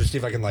 I'm going to see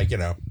if I can, like,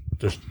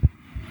 just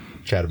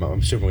chat about. I'm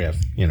assuming we have,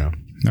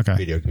 Okay.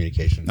 video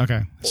communication.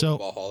 Okay. So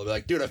Valhalla, be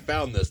like, dude, I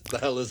found this. What the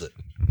hell is it?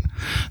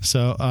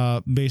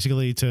 So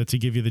basically, to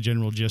give you the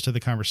general gist of the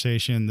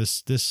conversation,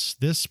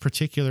 this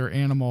particular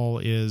animal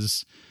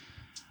is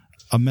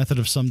a method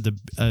of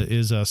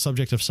is a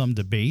subject of some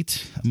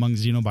debate among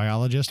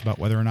xenobiologists about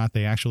whether or not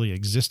they actually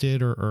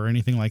existed or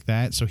anything like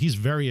that. So he's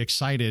very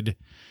excited,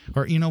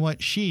 or you know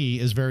what, she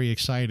is very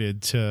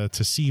excited to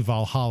see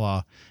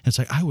Valhalla. It's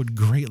like, I would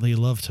greatly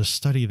love to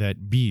study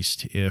that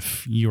beast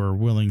if you're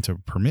willing to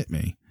permit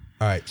me.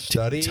 All right,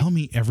 study. Tell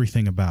me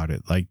everything about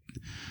it. Like,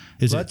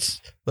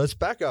 Let's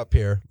back up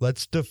here.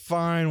 Let's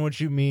define what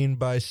you mean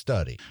by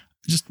study.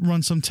 Just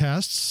run some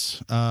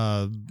tests.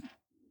 Are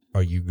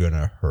you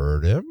gonna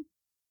hurt him?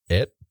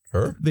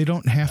 Her? They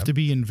don't have to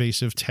be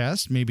invasive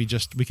tests. Maybe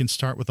just we can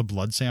start with a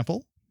blood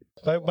sample.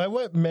 By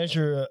what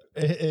measure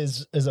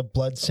is a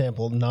blood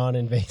sample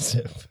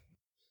non-invasive?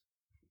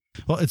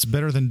 Well, it's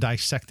better than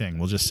dissecting.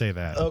 We'll just say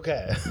that.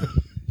 Okay.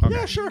 Okay.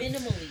 Yeah, sure.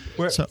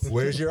 Minimally.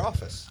 Where's your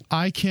office?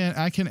 I can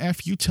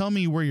if you tell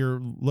me where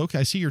you're located.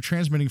 I see you're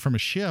transmitting from a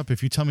ship.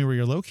 If you tell me where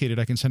you're located,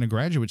 I can send a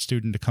graduate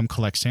student to come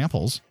collect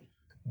samples.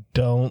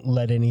 Don't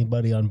let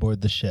anybody on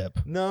board the ship.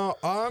 No,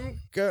 I'm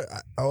good.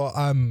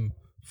 I'm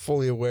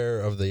fully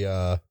aware of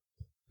the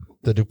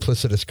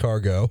duplicitous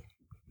cargo.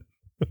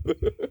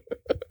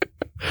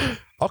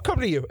 I'll come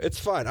to you. It's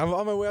fine. I'm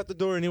on my way out the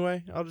door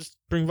anyway. I'll just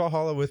bring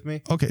Valhalla with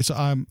me. Okay, so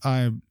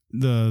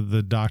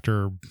the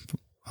doctor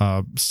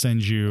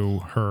sends you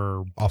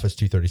her Office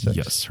 236.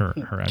 yes her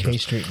K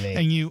address. Street name.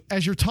 And you,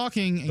 as you're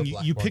talking, and The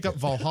you black pick up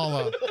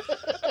Valhalla.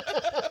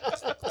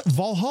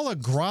 Valhalla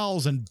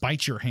growls and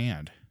bites your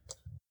hand.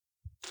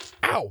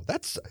 Ow!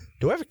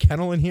 Do I have a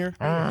kennel in here?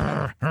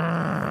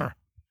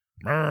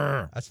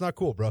 That's not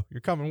cool, bro.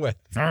 You're coming with.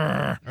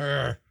 I'm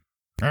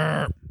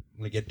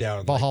gonna get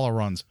down. Valhalla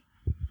runs.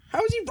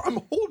 How is he? I'm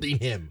holding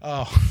him.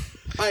 Oh,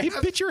 he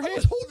bit your I hand.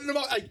 was holding him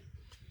out.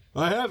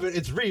 I have it.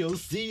 It's real.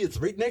 See, it's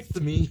right next to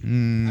me.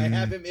 I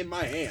have him in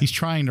my hand. He's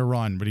trying to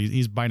run, but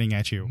he's biting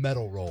at you.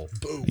 Metal roll.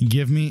 Boom.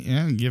 Give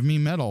me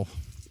metal.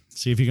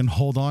 See if you can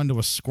hold on to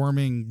a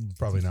squirming,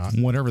 Probably not.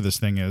 whatever this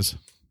thing is.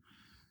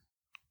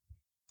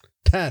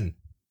 10.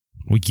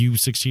 Well, you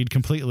succeed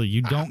completely.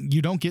 You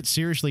don't get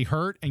seriously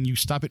hurt, and you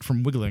stop it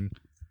from wiggling.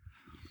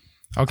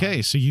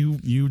 Okay, so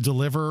you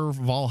deliver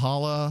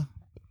Valhalla.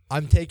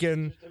 I'm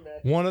taking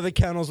one of the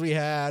kennels we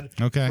had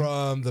Okay.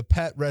 from the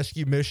pet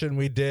rescue mission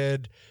we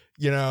did,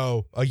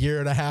 a year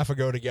and a half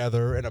ago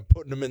together, and I'm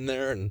putting them in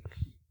there and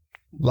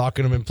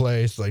locking them in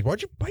place. Like,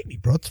 why'd you bite me,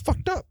 bro? It's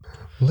fucked up.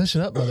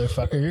 Listen up,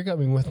 motherfucker. You're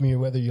coming with me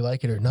whether you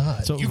like it or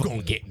not. So You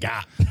gonna get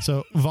got.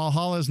 So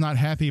Valhalla is not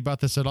happy about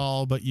this at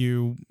all, but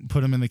you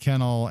put him in the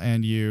kennel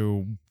and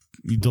you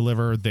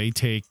deliver. They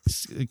take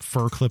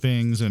fur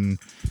clippings and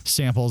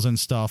samples and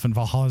stuff, and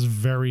Valhalla is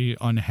very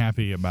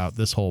unhappy about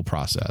this whole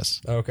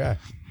process. Okay.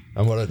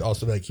 I'm gonna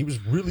also be like, he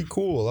was really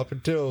cool up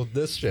until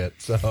this shit.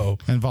 So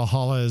And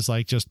Valhalla is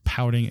like just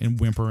pouting and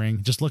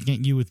whimpering, just looking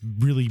at you with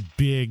really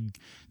big,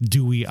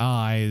 dewy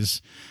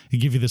eyes. He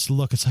give you this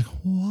look. It's like,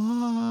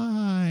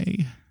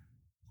 why?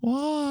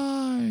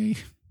 Why?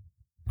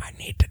 I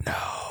need to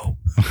know.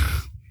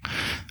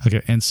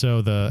 Okay, and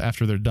so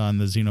after they're done,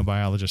 the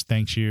xenobiologist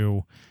thanks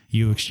you.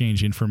 You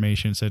exchange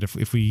information, said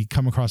if we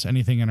come across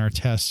anything in our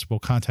tests, we'll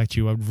contact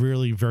you. I'd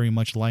really very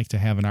much like to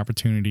have an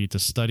opportunity to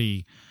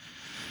study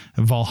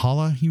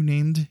Valhalla, you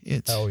named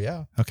it. Oh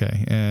yeah.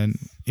 Okay, and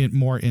it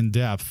more in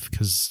depth,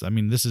 because I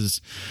mean this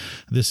is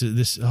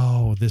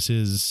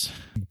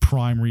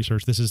prime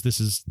research.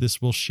 This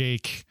will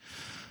shake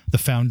the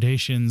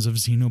foundations of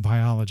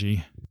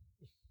xenobiology.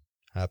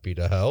 Happy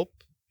to help.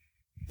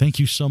 Thank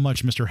you so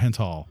much, Mr.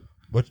 Henthal.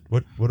 What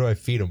do I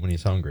feed him when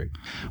he's hungry?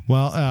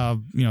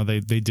 Well, they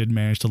did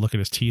manage to look at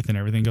his teeth and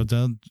everything.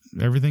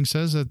 Everything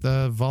says that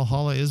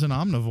Valhalla is an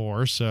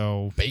omnivore,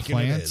 so Bacon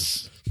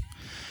plants.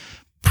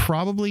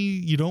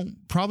 You don't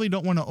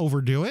want to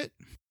overdo it.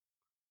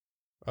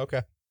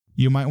 Okay.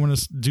 You might want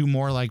to do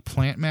more like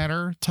plant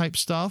matter type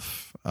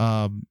stuff.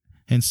 And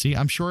see,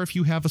 I'm sure if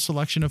you have a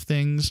selection of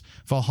things,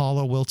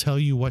 Valhalla will tell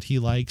you what he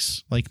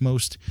likes, like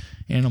most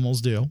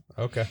animals do.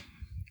 Okay.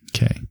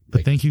 Okay.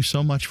 But thank you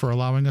so much for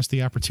allowing us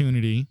the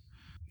opportunity.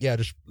 Yeah,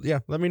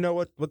 let me know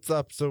what's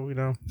up so we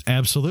know.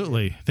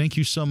 Absolutely. Thank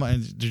you so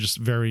much. They're just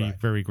very,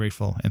 very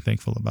grateful and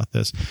thankful about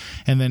this.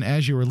 And then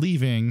as you were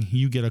leaving,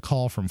 you get a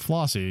call from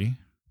Flossie.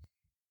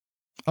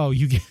 Oh,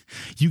 you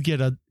get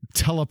a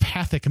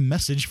telepathic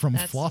message from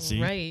That's Flossie.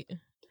 right.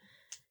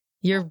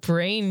 Your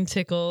brain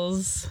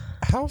tickles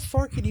How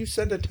far can you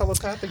send a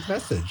telepathic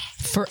message?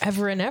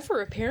 forever and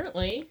ever,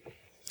 apparently.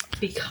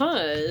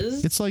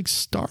 Because It's like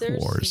Star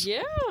Wars.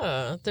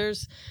 Yeah,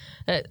 there's.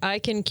 I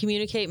can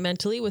communicate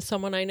mentally with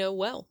someone I know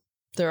well.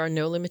 There are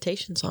no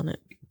limitations on it.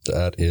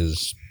 That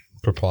is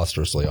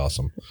preposterously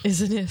awesome.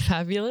 Isn't it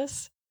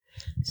fabulous?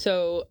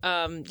 So,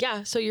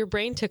 so your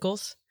brain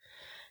tickles,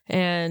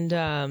 and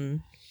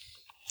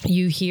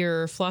you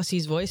hear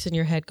Flossie's voice in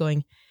your head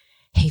going,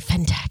 "Hey,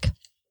 Fentak,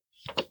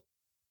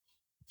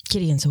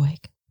 Gideon's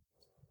awake."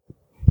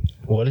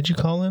 What did you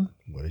call him?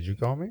 What did you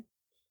call me?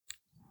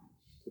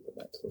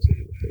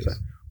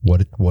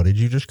 What did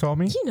you just call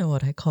me? You know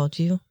what I called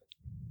you.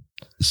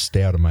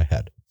 Stay out of my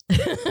head.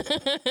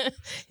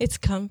 It's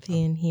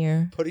comfy in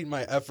here. Putting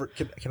my effort.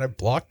 Can I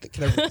block?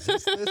 Can I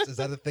resist this? Is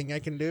that a thing I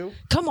can do?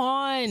 Come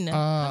on,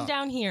 come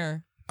down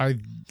here.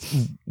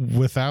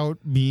 Without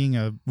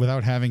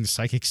having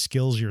psychic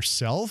skills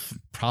yourself,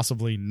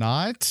 possibly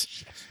not.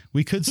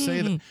 We could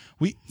say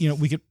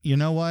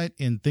that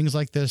in things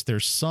like this,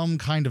 there's some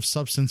kind of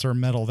substance or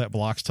metal that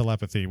blocks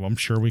telepathy. Well, I'm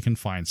sure we can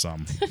find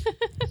some.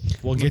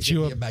 We'll get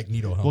you a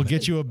Magneto helmet. We'll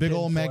get you a big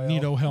old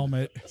Magneto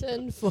helmet.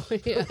 Tinfoil.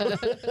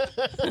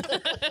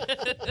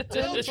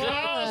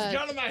 Charles,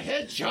 go to my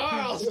head,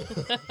 Charles.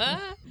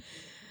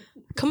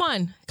 Come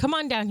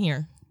on down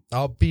here.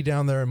 I'll be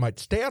down there and might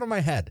stay out of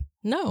my head.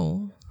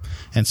 No.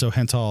 And so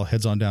Henthal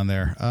heads on down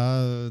there.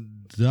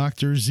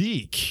 Dr.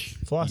 Zeke.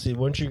 Flossie,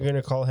 weren't you going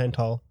to call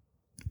Hental?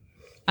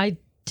 I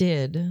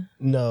did.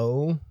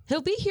 No.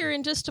 He'll be here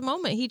in just a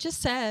moment. He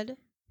just said.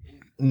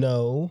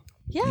 No.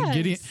 Yeah.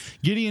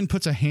 Gideon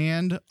puts a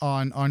hand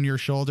on your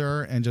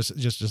shoulder and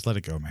just let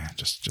it go, man.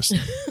 Just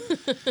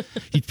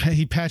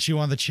he pats you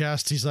on the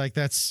chest. He's like,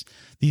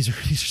 these are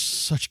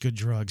such good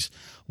drugs.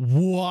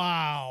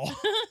 Wow.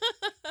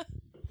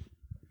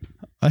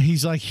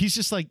 He's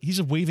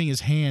waving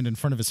his hand in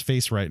front of his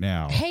face right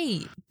now.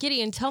 Hey,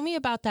 Gideon, tell me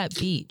about that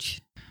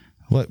beach.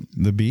 What,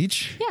 the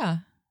beach? Yeah.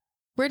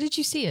 Where did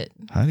you see it?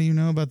 How do you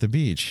know about the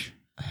beach?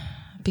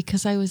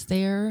 Because I was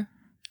there.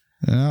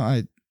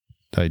 I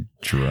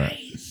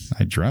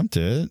dreamt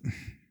it.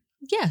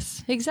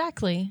 Yes,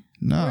 exactly.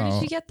 No. Where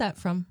did you get that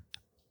from?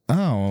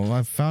 Oh,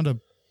 I found a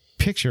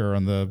picture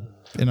in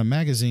a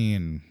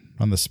magazine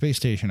on the space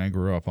station I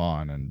grew up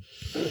on, and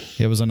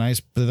it was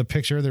the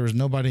picture, there was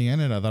nobody in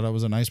it. I thought it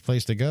was a nice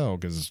place to go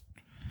because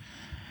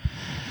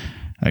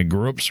I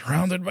grew up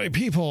surrounded by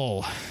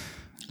people.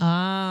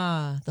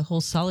 Ah, the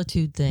whole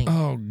solitude thing.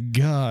 Oh,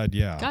 God,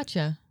 yeah.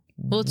 Gotcha.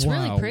 Well, it's Wow.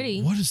 really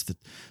pretty.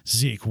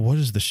 Zeke, what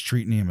is the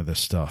street name of this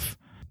stuff?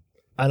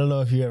 I don't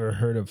know if you ever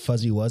heard of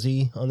Fuzzy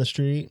Wuzzy on the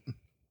street.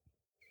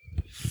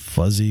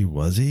 Fuzzy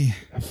Wuzzy?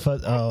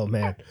 Oh,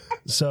 man.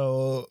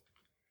 So,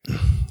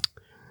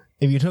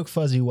 if you took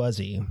Fuzzy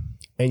Wuzzy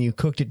and you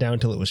cooked it down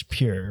till it was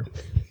pure.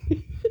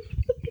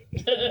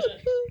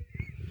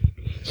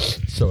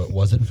 So it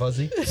wasn't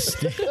fuzzy?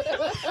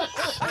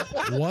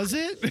 Was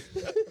it?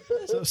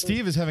 So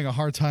Steve is having a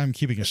hard time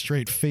keeping a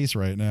straight face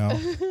right now.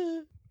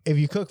 If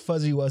you cook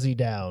Fuzzy Wuzzy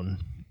down,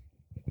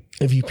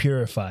 if you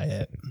purify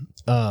it,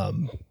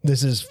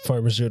 this is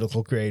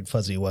pharmaceutical grade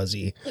Fuzzy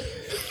Wuzzy.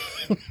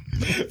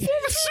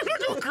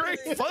 Pharmaceutical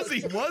grade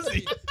Fuzzy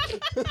Wuzzy.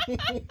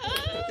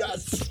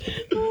 Yes.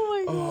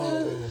 Oh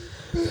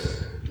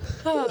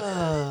my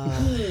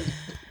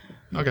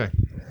god. Okay.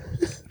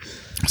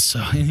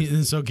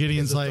 So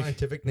Gideon's like,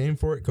 scientific name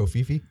for it,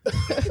 Kofifi.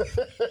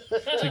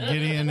 so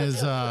Gideon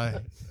is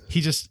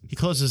he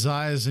closes his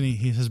eyes and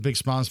he has a big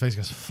smile on his face,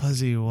 goes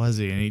Fuzzy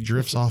Wuzzy, and he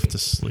drifts off to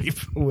sleep.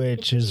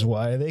 Which is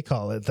why they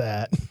call it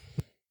that.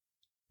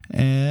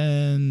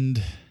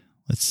 And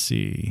let's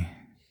see,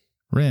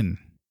 Rin.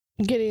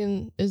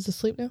 Gideon is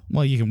asleep now.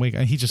 Well, you can wake.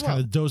 He just kind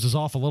of dozes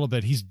off a little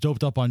bit. He's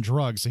doped up on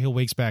drugs, so he'll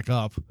wakes back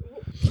up.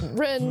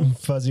 Ren,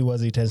 Fuzzy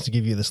Wuzzy tends to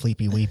give you the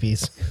sleepy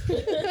weepies.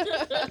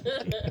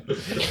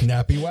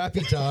 Nappy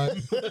wappy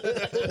time.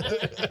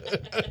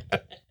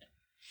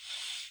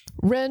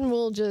 Ren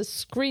will just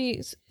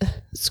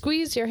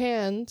squeeze your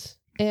hand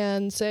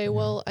and say,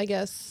 "Well, I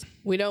guess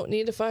we don't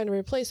need to find a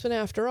replacement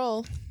after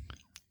all."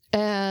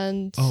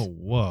 And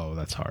whoa,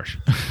 that's harsh.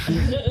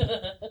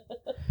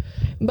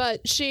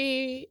 but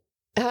she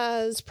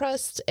has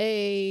pressed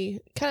a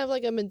kind of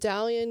like a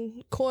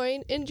medallion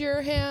coin into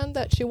your hand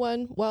that she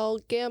won while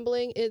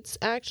gambling. It's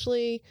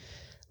actually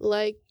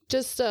like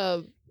just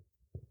a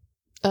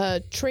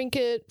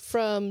trinket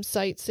from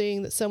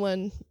sightseeing that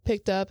someone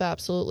picked up,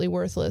 absolutely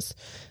worthless.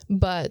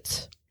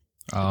 But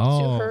to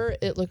her,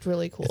 it looked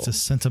really cool. It's a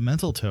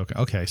sentimental token.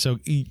 Okay, so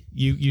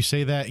you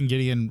say that, and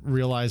Gideon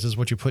realizes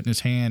what you put in his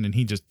hand, and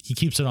he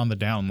keeps it on the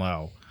down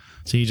low.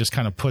 So he just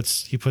kind of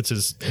puts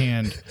his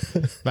hand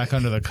back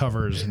under the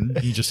covers, and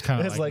he just kind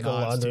of It's like a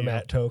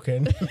laundromat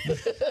token.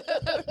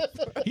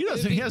 He doesn't.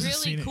 It'd be He hasn't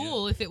really seen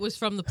cool if it was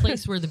from the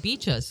place where the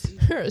beach is.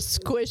 You're a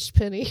squish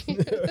penny.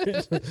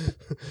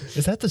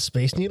 Is that the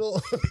Space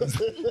Needle?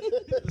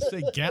 it.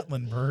 Say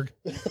Gatlinburg.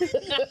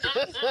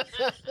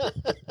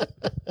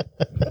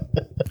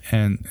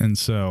 and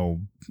so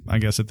I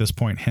guess at this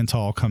point,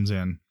 Hental comes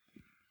in.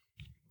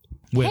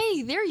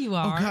 Hey, there you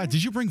are. Oh God,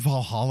 did you bring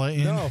Valhalla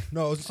in? No, it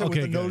was with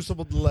a good.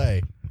 noticeable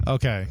delay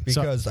Okay,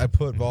 because I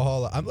put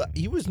Valhalla.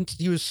 He was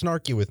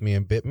snarky with me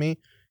and bit me.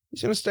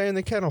 He's gonna stay in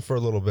the kennel for a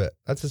little bit.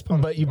 That's his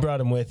punishment. But you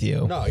brought him with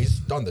you. No,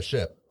 he's on the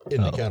ship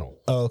in the kennel.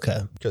 Oh, okay.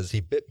 Because he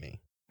bit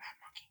me.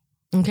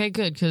 Okay,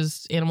 good,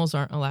 because animals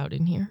aren't allowed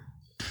in here.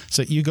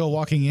 So you go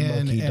walking in,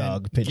 Monkey, and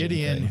dog, pigeon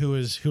Gideon, thing. who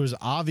is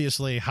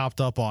obviously hopped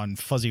up on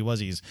Fuzzy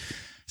Wuzzies,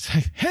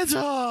 say,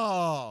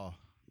 Hental!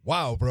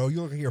 Wow, bro,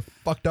 you look like you're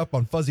fucked up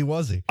on Fuzzy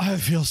Wuzzy. I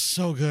feel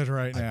so good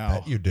right I now.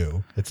 bet you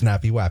do. It's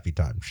nappy wappy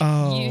time.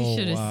 Oh, You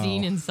should have wow.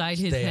 seen inside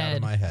his Stay out head.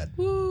 of my head.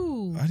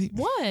 Woo! How do you-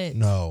 What?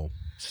 No,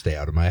 stay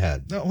out of my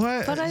head. No,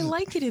 what? But I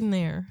like it in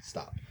there.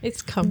 Stop.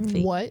 It's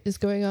comfy. What is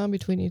going on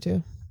between you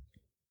two?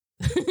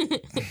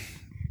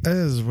 That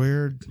is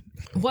weird.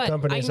 What?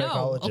 Company I know.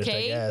 psychologist,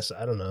 Okay. I guess.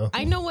 I don't know.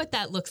 I know what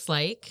that looks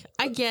like.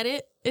 I get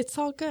it. It's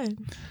all good.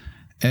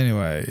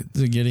 Anyway,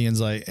 the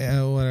Gideon's like,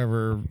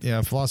 whatever.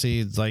 Yeah,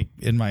 Flossie's like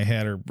in my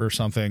head or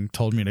something,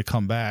 told me to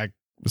come back,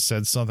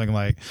 said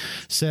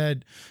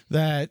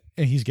that,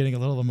 and he's getting a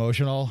little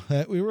emotional,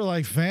 that we were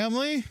like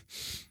family.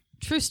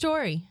 True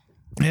story.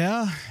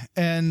 Yeah.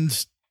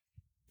 And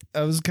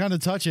I was kind of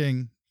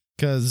touching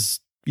because,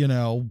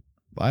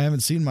 I haven't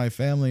seen my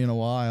family in a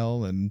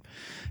while, and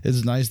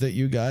it's nice that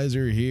you guys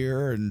are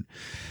here.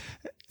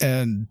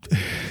 And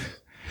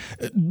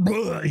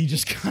he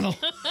just kind of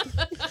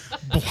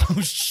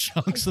blows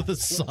chunks of the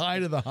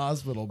side of the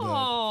hospital bed.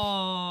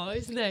 Oh,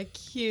 isn't that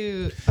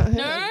cute?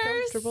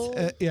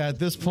 Nurse? Yeah, at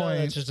this No, point,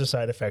 that's just a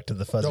side effect of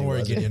the fuzzy. Don't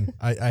worry, wuzzy. Gideon.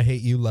 I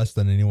hate you less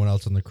than anyone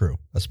else in the crew,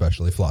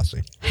 especially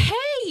Flossie.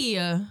 Hey,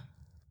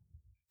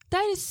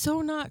 that is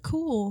so not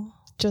cool.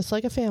 Just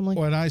like a family.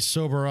 when I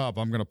sober up,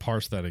 I'm going to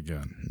parse that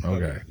again.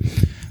 Okay.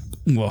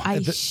 Well,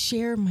 I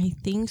share my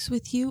things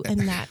with you,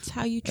 and that's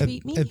how you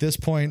treat me? At this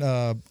point,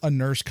 a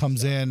nurse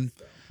comes in,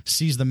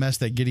 sees the mess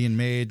that Gideon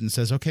made, and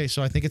says, "Okay,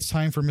 so I think it's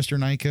time for Mr.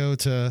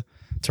 Nyko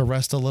to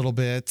rest a little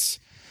bit.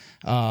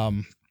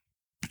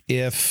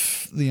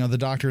 If the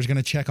doctor is going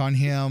to check on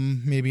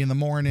him maybe in the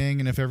morning,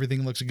 and if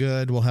everything looks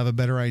good, we'll have a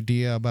better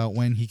idea about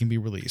when he can be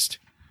released."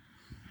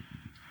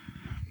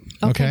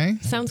 Okay.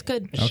 Sounds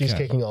good. She's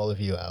Okay. kicking all of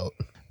you out.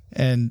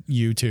 And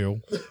you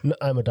too. No,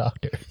 I'm a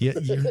doctor. Yeah,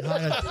 you're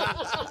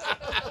not.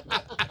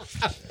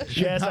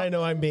 Yes, I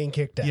know I'm being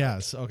kicked out.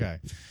 Yes. Okay.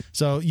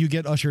 So you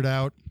get ushered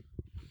out,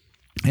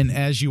 and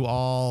as you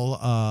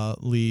all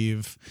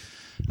leave,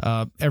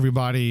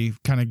 everybody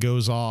kind of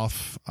goes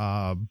off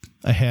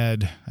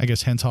ahead. I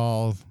guess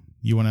Hental,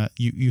 you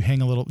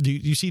hang a little. Do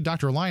you see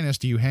Dr. Linus?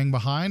 Do you hang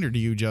behind, or do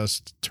you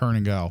just turn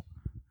and go?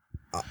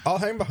 I'll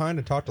hang behind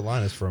and talk to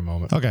Linus for a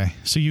moment. Okay.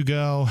 So you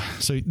go.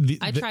 So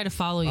I try to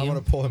follow I you.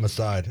 want to pull him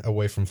aside,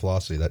 away from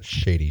Flossie, that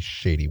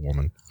shady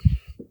woman.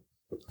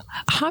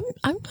 I'm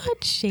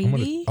not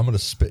shady. I'm gonna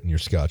spit in your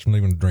scotch. I'm not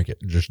even gonna drink it.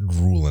 Just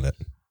drool in it.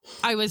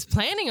 I was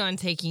planning on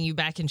taking you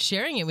back and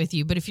sharing it with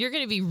you, but if you're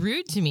going to be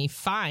rude to me,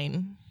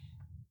 fine.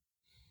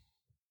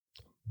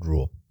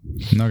 Drool.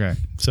 Okay.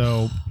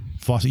 So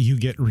Flossie, you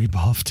get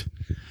rebuffed,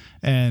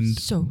 and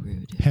So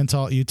rude.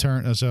 Hental, you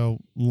turn. So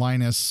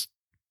Linus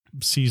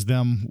sees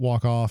them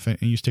walk off,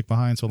 and you stick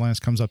behind. So Linus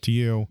comes up to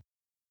you.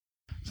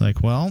 It's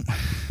like, well,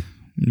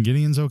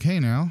 Gideon's okay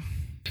now.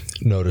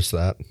 Notice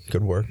that.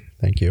 Good work.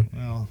 Thank you.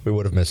 Well, We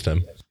would have missed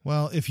him.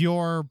 if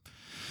your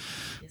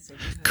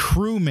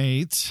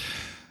crewmate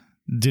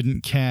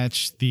didn't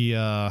catch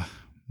the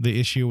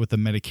issue with the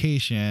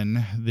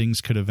medication,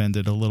 things could have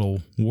ended a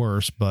little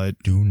worse. But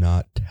Do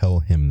not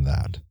tell him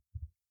that.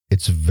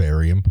 It's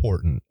very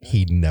important.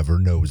 He never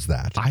knows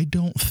that. I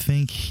don't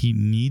think he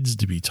needs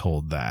to be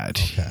told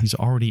that. Okay. He's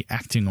already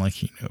acting like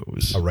he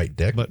knows. All right,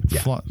 Dick. But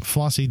yeah.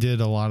 Flossie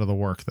did a lot of the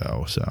work,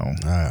 though. So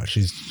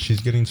She's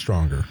getting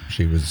stronger.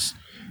 She was.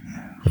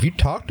 Have you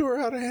talked to her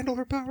how to handle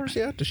her powers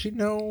yet? Does she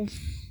know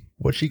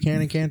what she can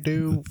and can't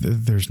do?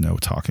 There's no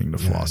talking to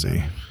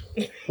Flossie.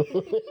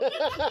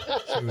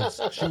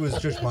 She was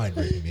just mind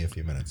reading me a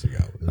few minutes ago.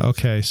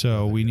 Okay,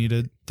 so we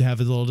need to have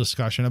a little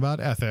discussion about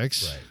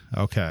ethics.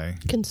 Right. Okay.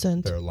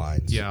 Consent. There are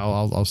lines. Yeah,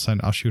 I'll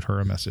shoot her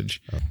a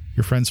message.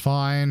 Your friend's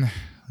fine.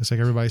 Looks like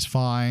everybody's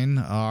fine.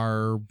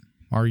 Are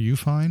you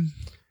fine?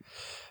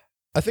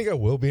 I think I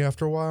will be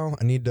after a while.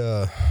 I need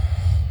to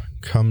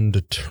come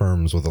to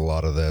terms with a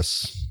lot of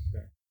this.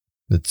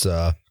 It's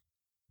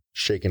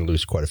shaken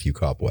loose quite a few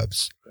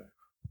cobwebs.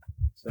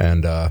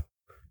 And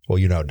well,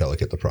 you know how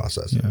delicate the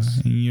process Yeah,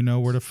 is. you know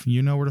where to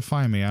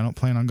find me. I don't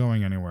plan on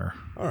going anywhere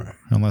All right.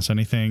 unless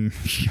anything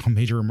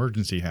major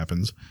emergency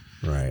happens.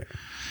 Right.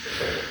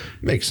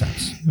 Makes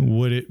sense.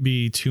 Would it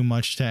be too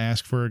much to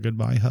ask for a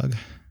goodbye hug?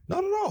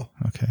 Not at all.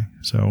 Okay,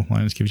 so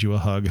Linus gives you a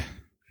hug.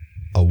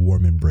 A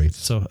warm embrace.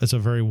 So it's a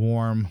very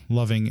warm,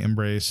 loving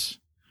embrace.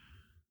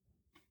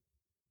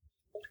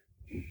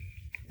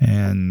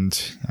 And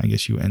I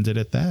guess you ended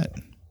at that.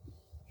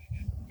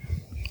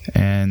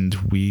 And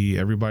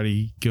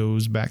everybody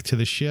goes back to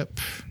the ship.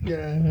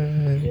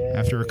 Yeah.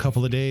 After a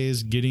couple of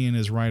days, Gideon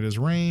is right as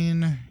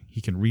rain. He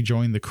can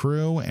rejoin the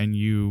crew, and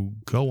you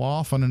go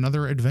off on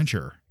another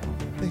adventure.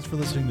 Thanks for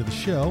listening to the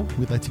show.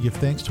 We'd like to give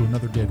thanks to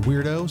Another Dead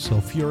Weirdo,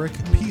 Sulfuric,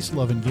 Peace,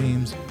 Love, and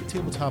Games,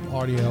 Tabletop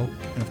Audio,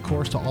 and of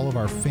course to all of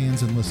our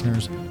fans and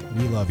listeners,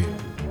 we love you.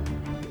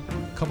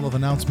 A couple of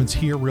announcements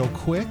here real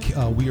quick.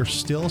 We are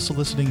still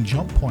soliciting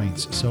jump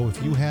points, so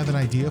if you have an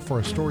idea for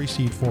a story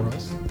seed for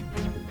us,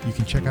 you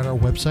can check out our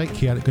website,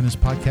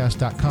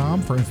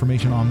 chaoticgoodnesspodcast.com, for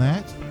information on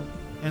that.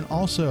 And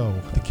also,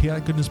 the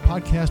Chaotic Goodness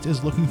Podcast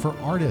is looking for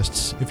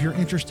artists. If you're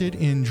interested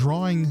in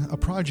drawing a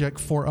project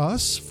for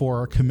us for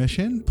our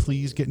commission,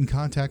 please get in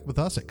contact with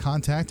us at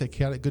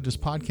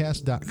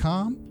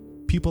contact@chaoticgoodnesspodcast.com.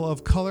 People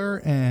of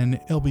color and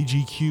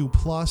LBGQ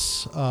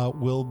plus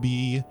will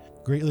be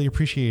greatly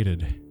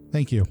appreciated.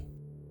 Thank you.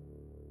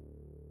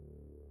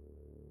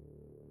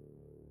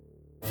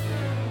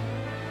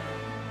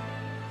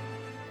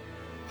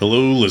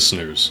 Hello,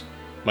 listeners.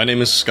 My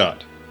name is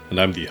Scott, and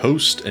I'm the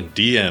host and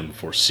DM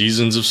for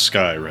Seasons of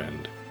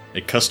Skyrend,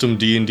 a custom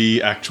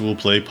D&D actual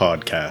play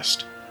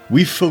podcast.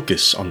 We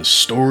focus on the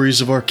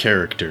stories of our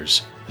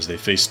characters as they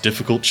face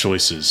difficult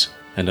choices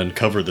and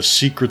uncover the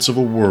secrets of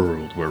a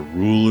world where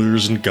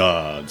rulers and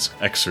gods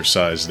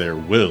exercise their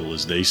will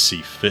as they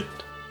see fit.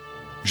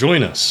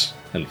 Join us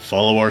and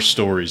follow our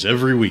stories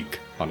every week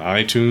on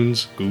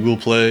iTunes, Google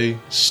Play,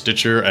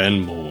 Stitcher,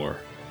 and more.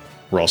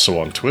 We're also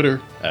on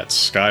Twitter at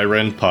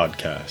Skyrend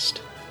Podcast.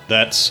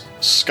 That's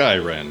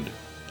Skyrend,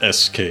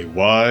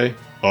 Skyrend.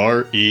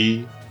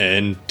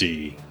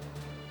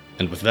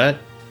 And with that,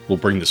 we'll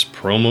bring this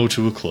promo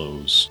to a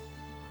close.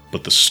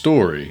 But the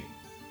story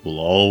will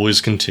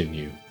always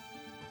continue.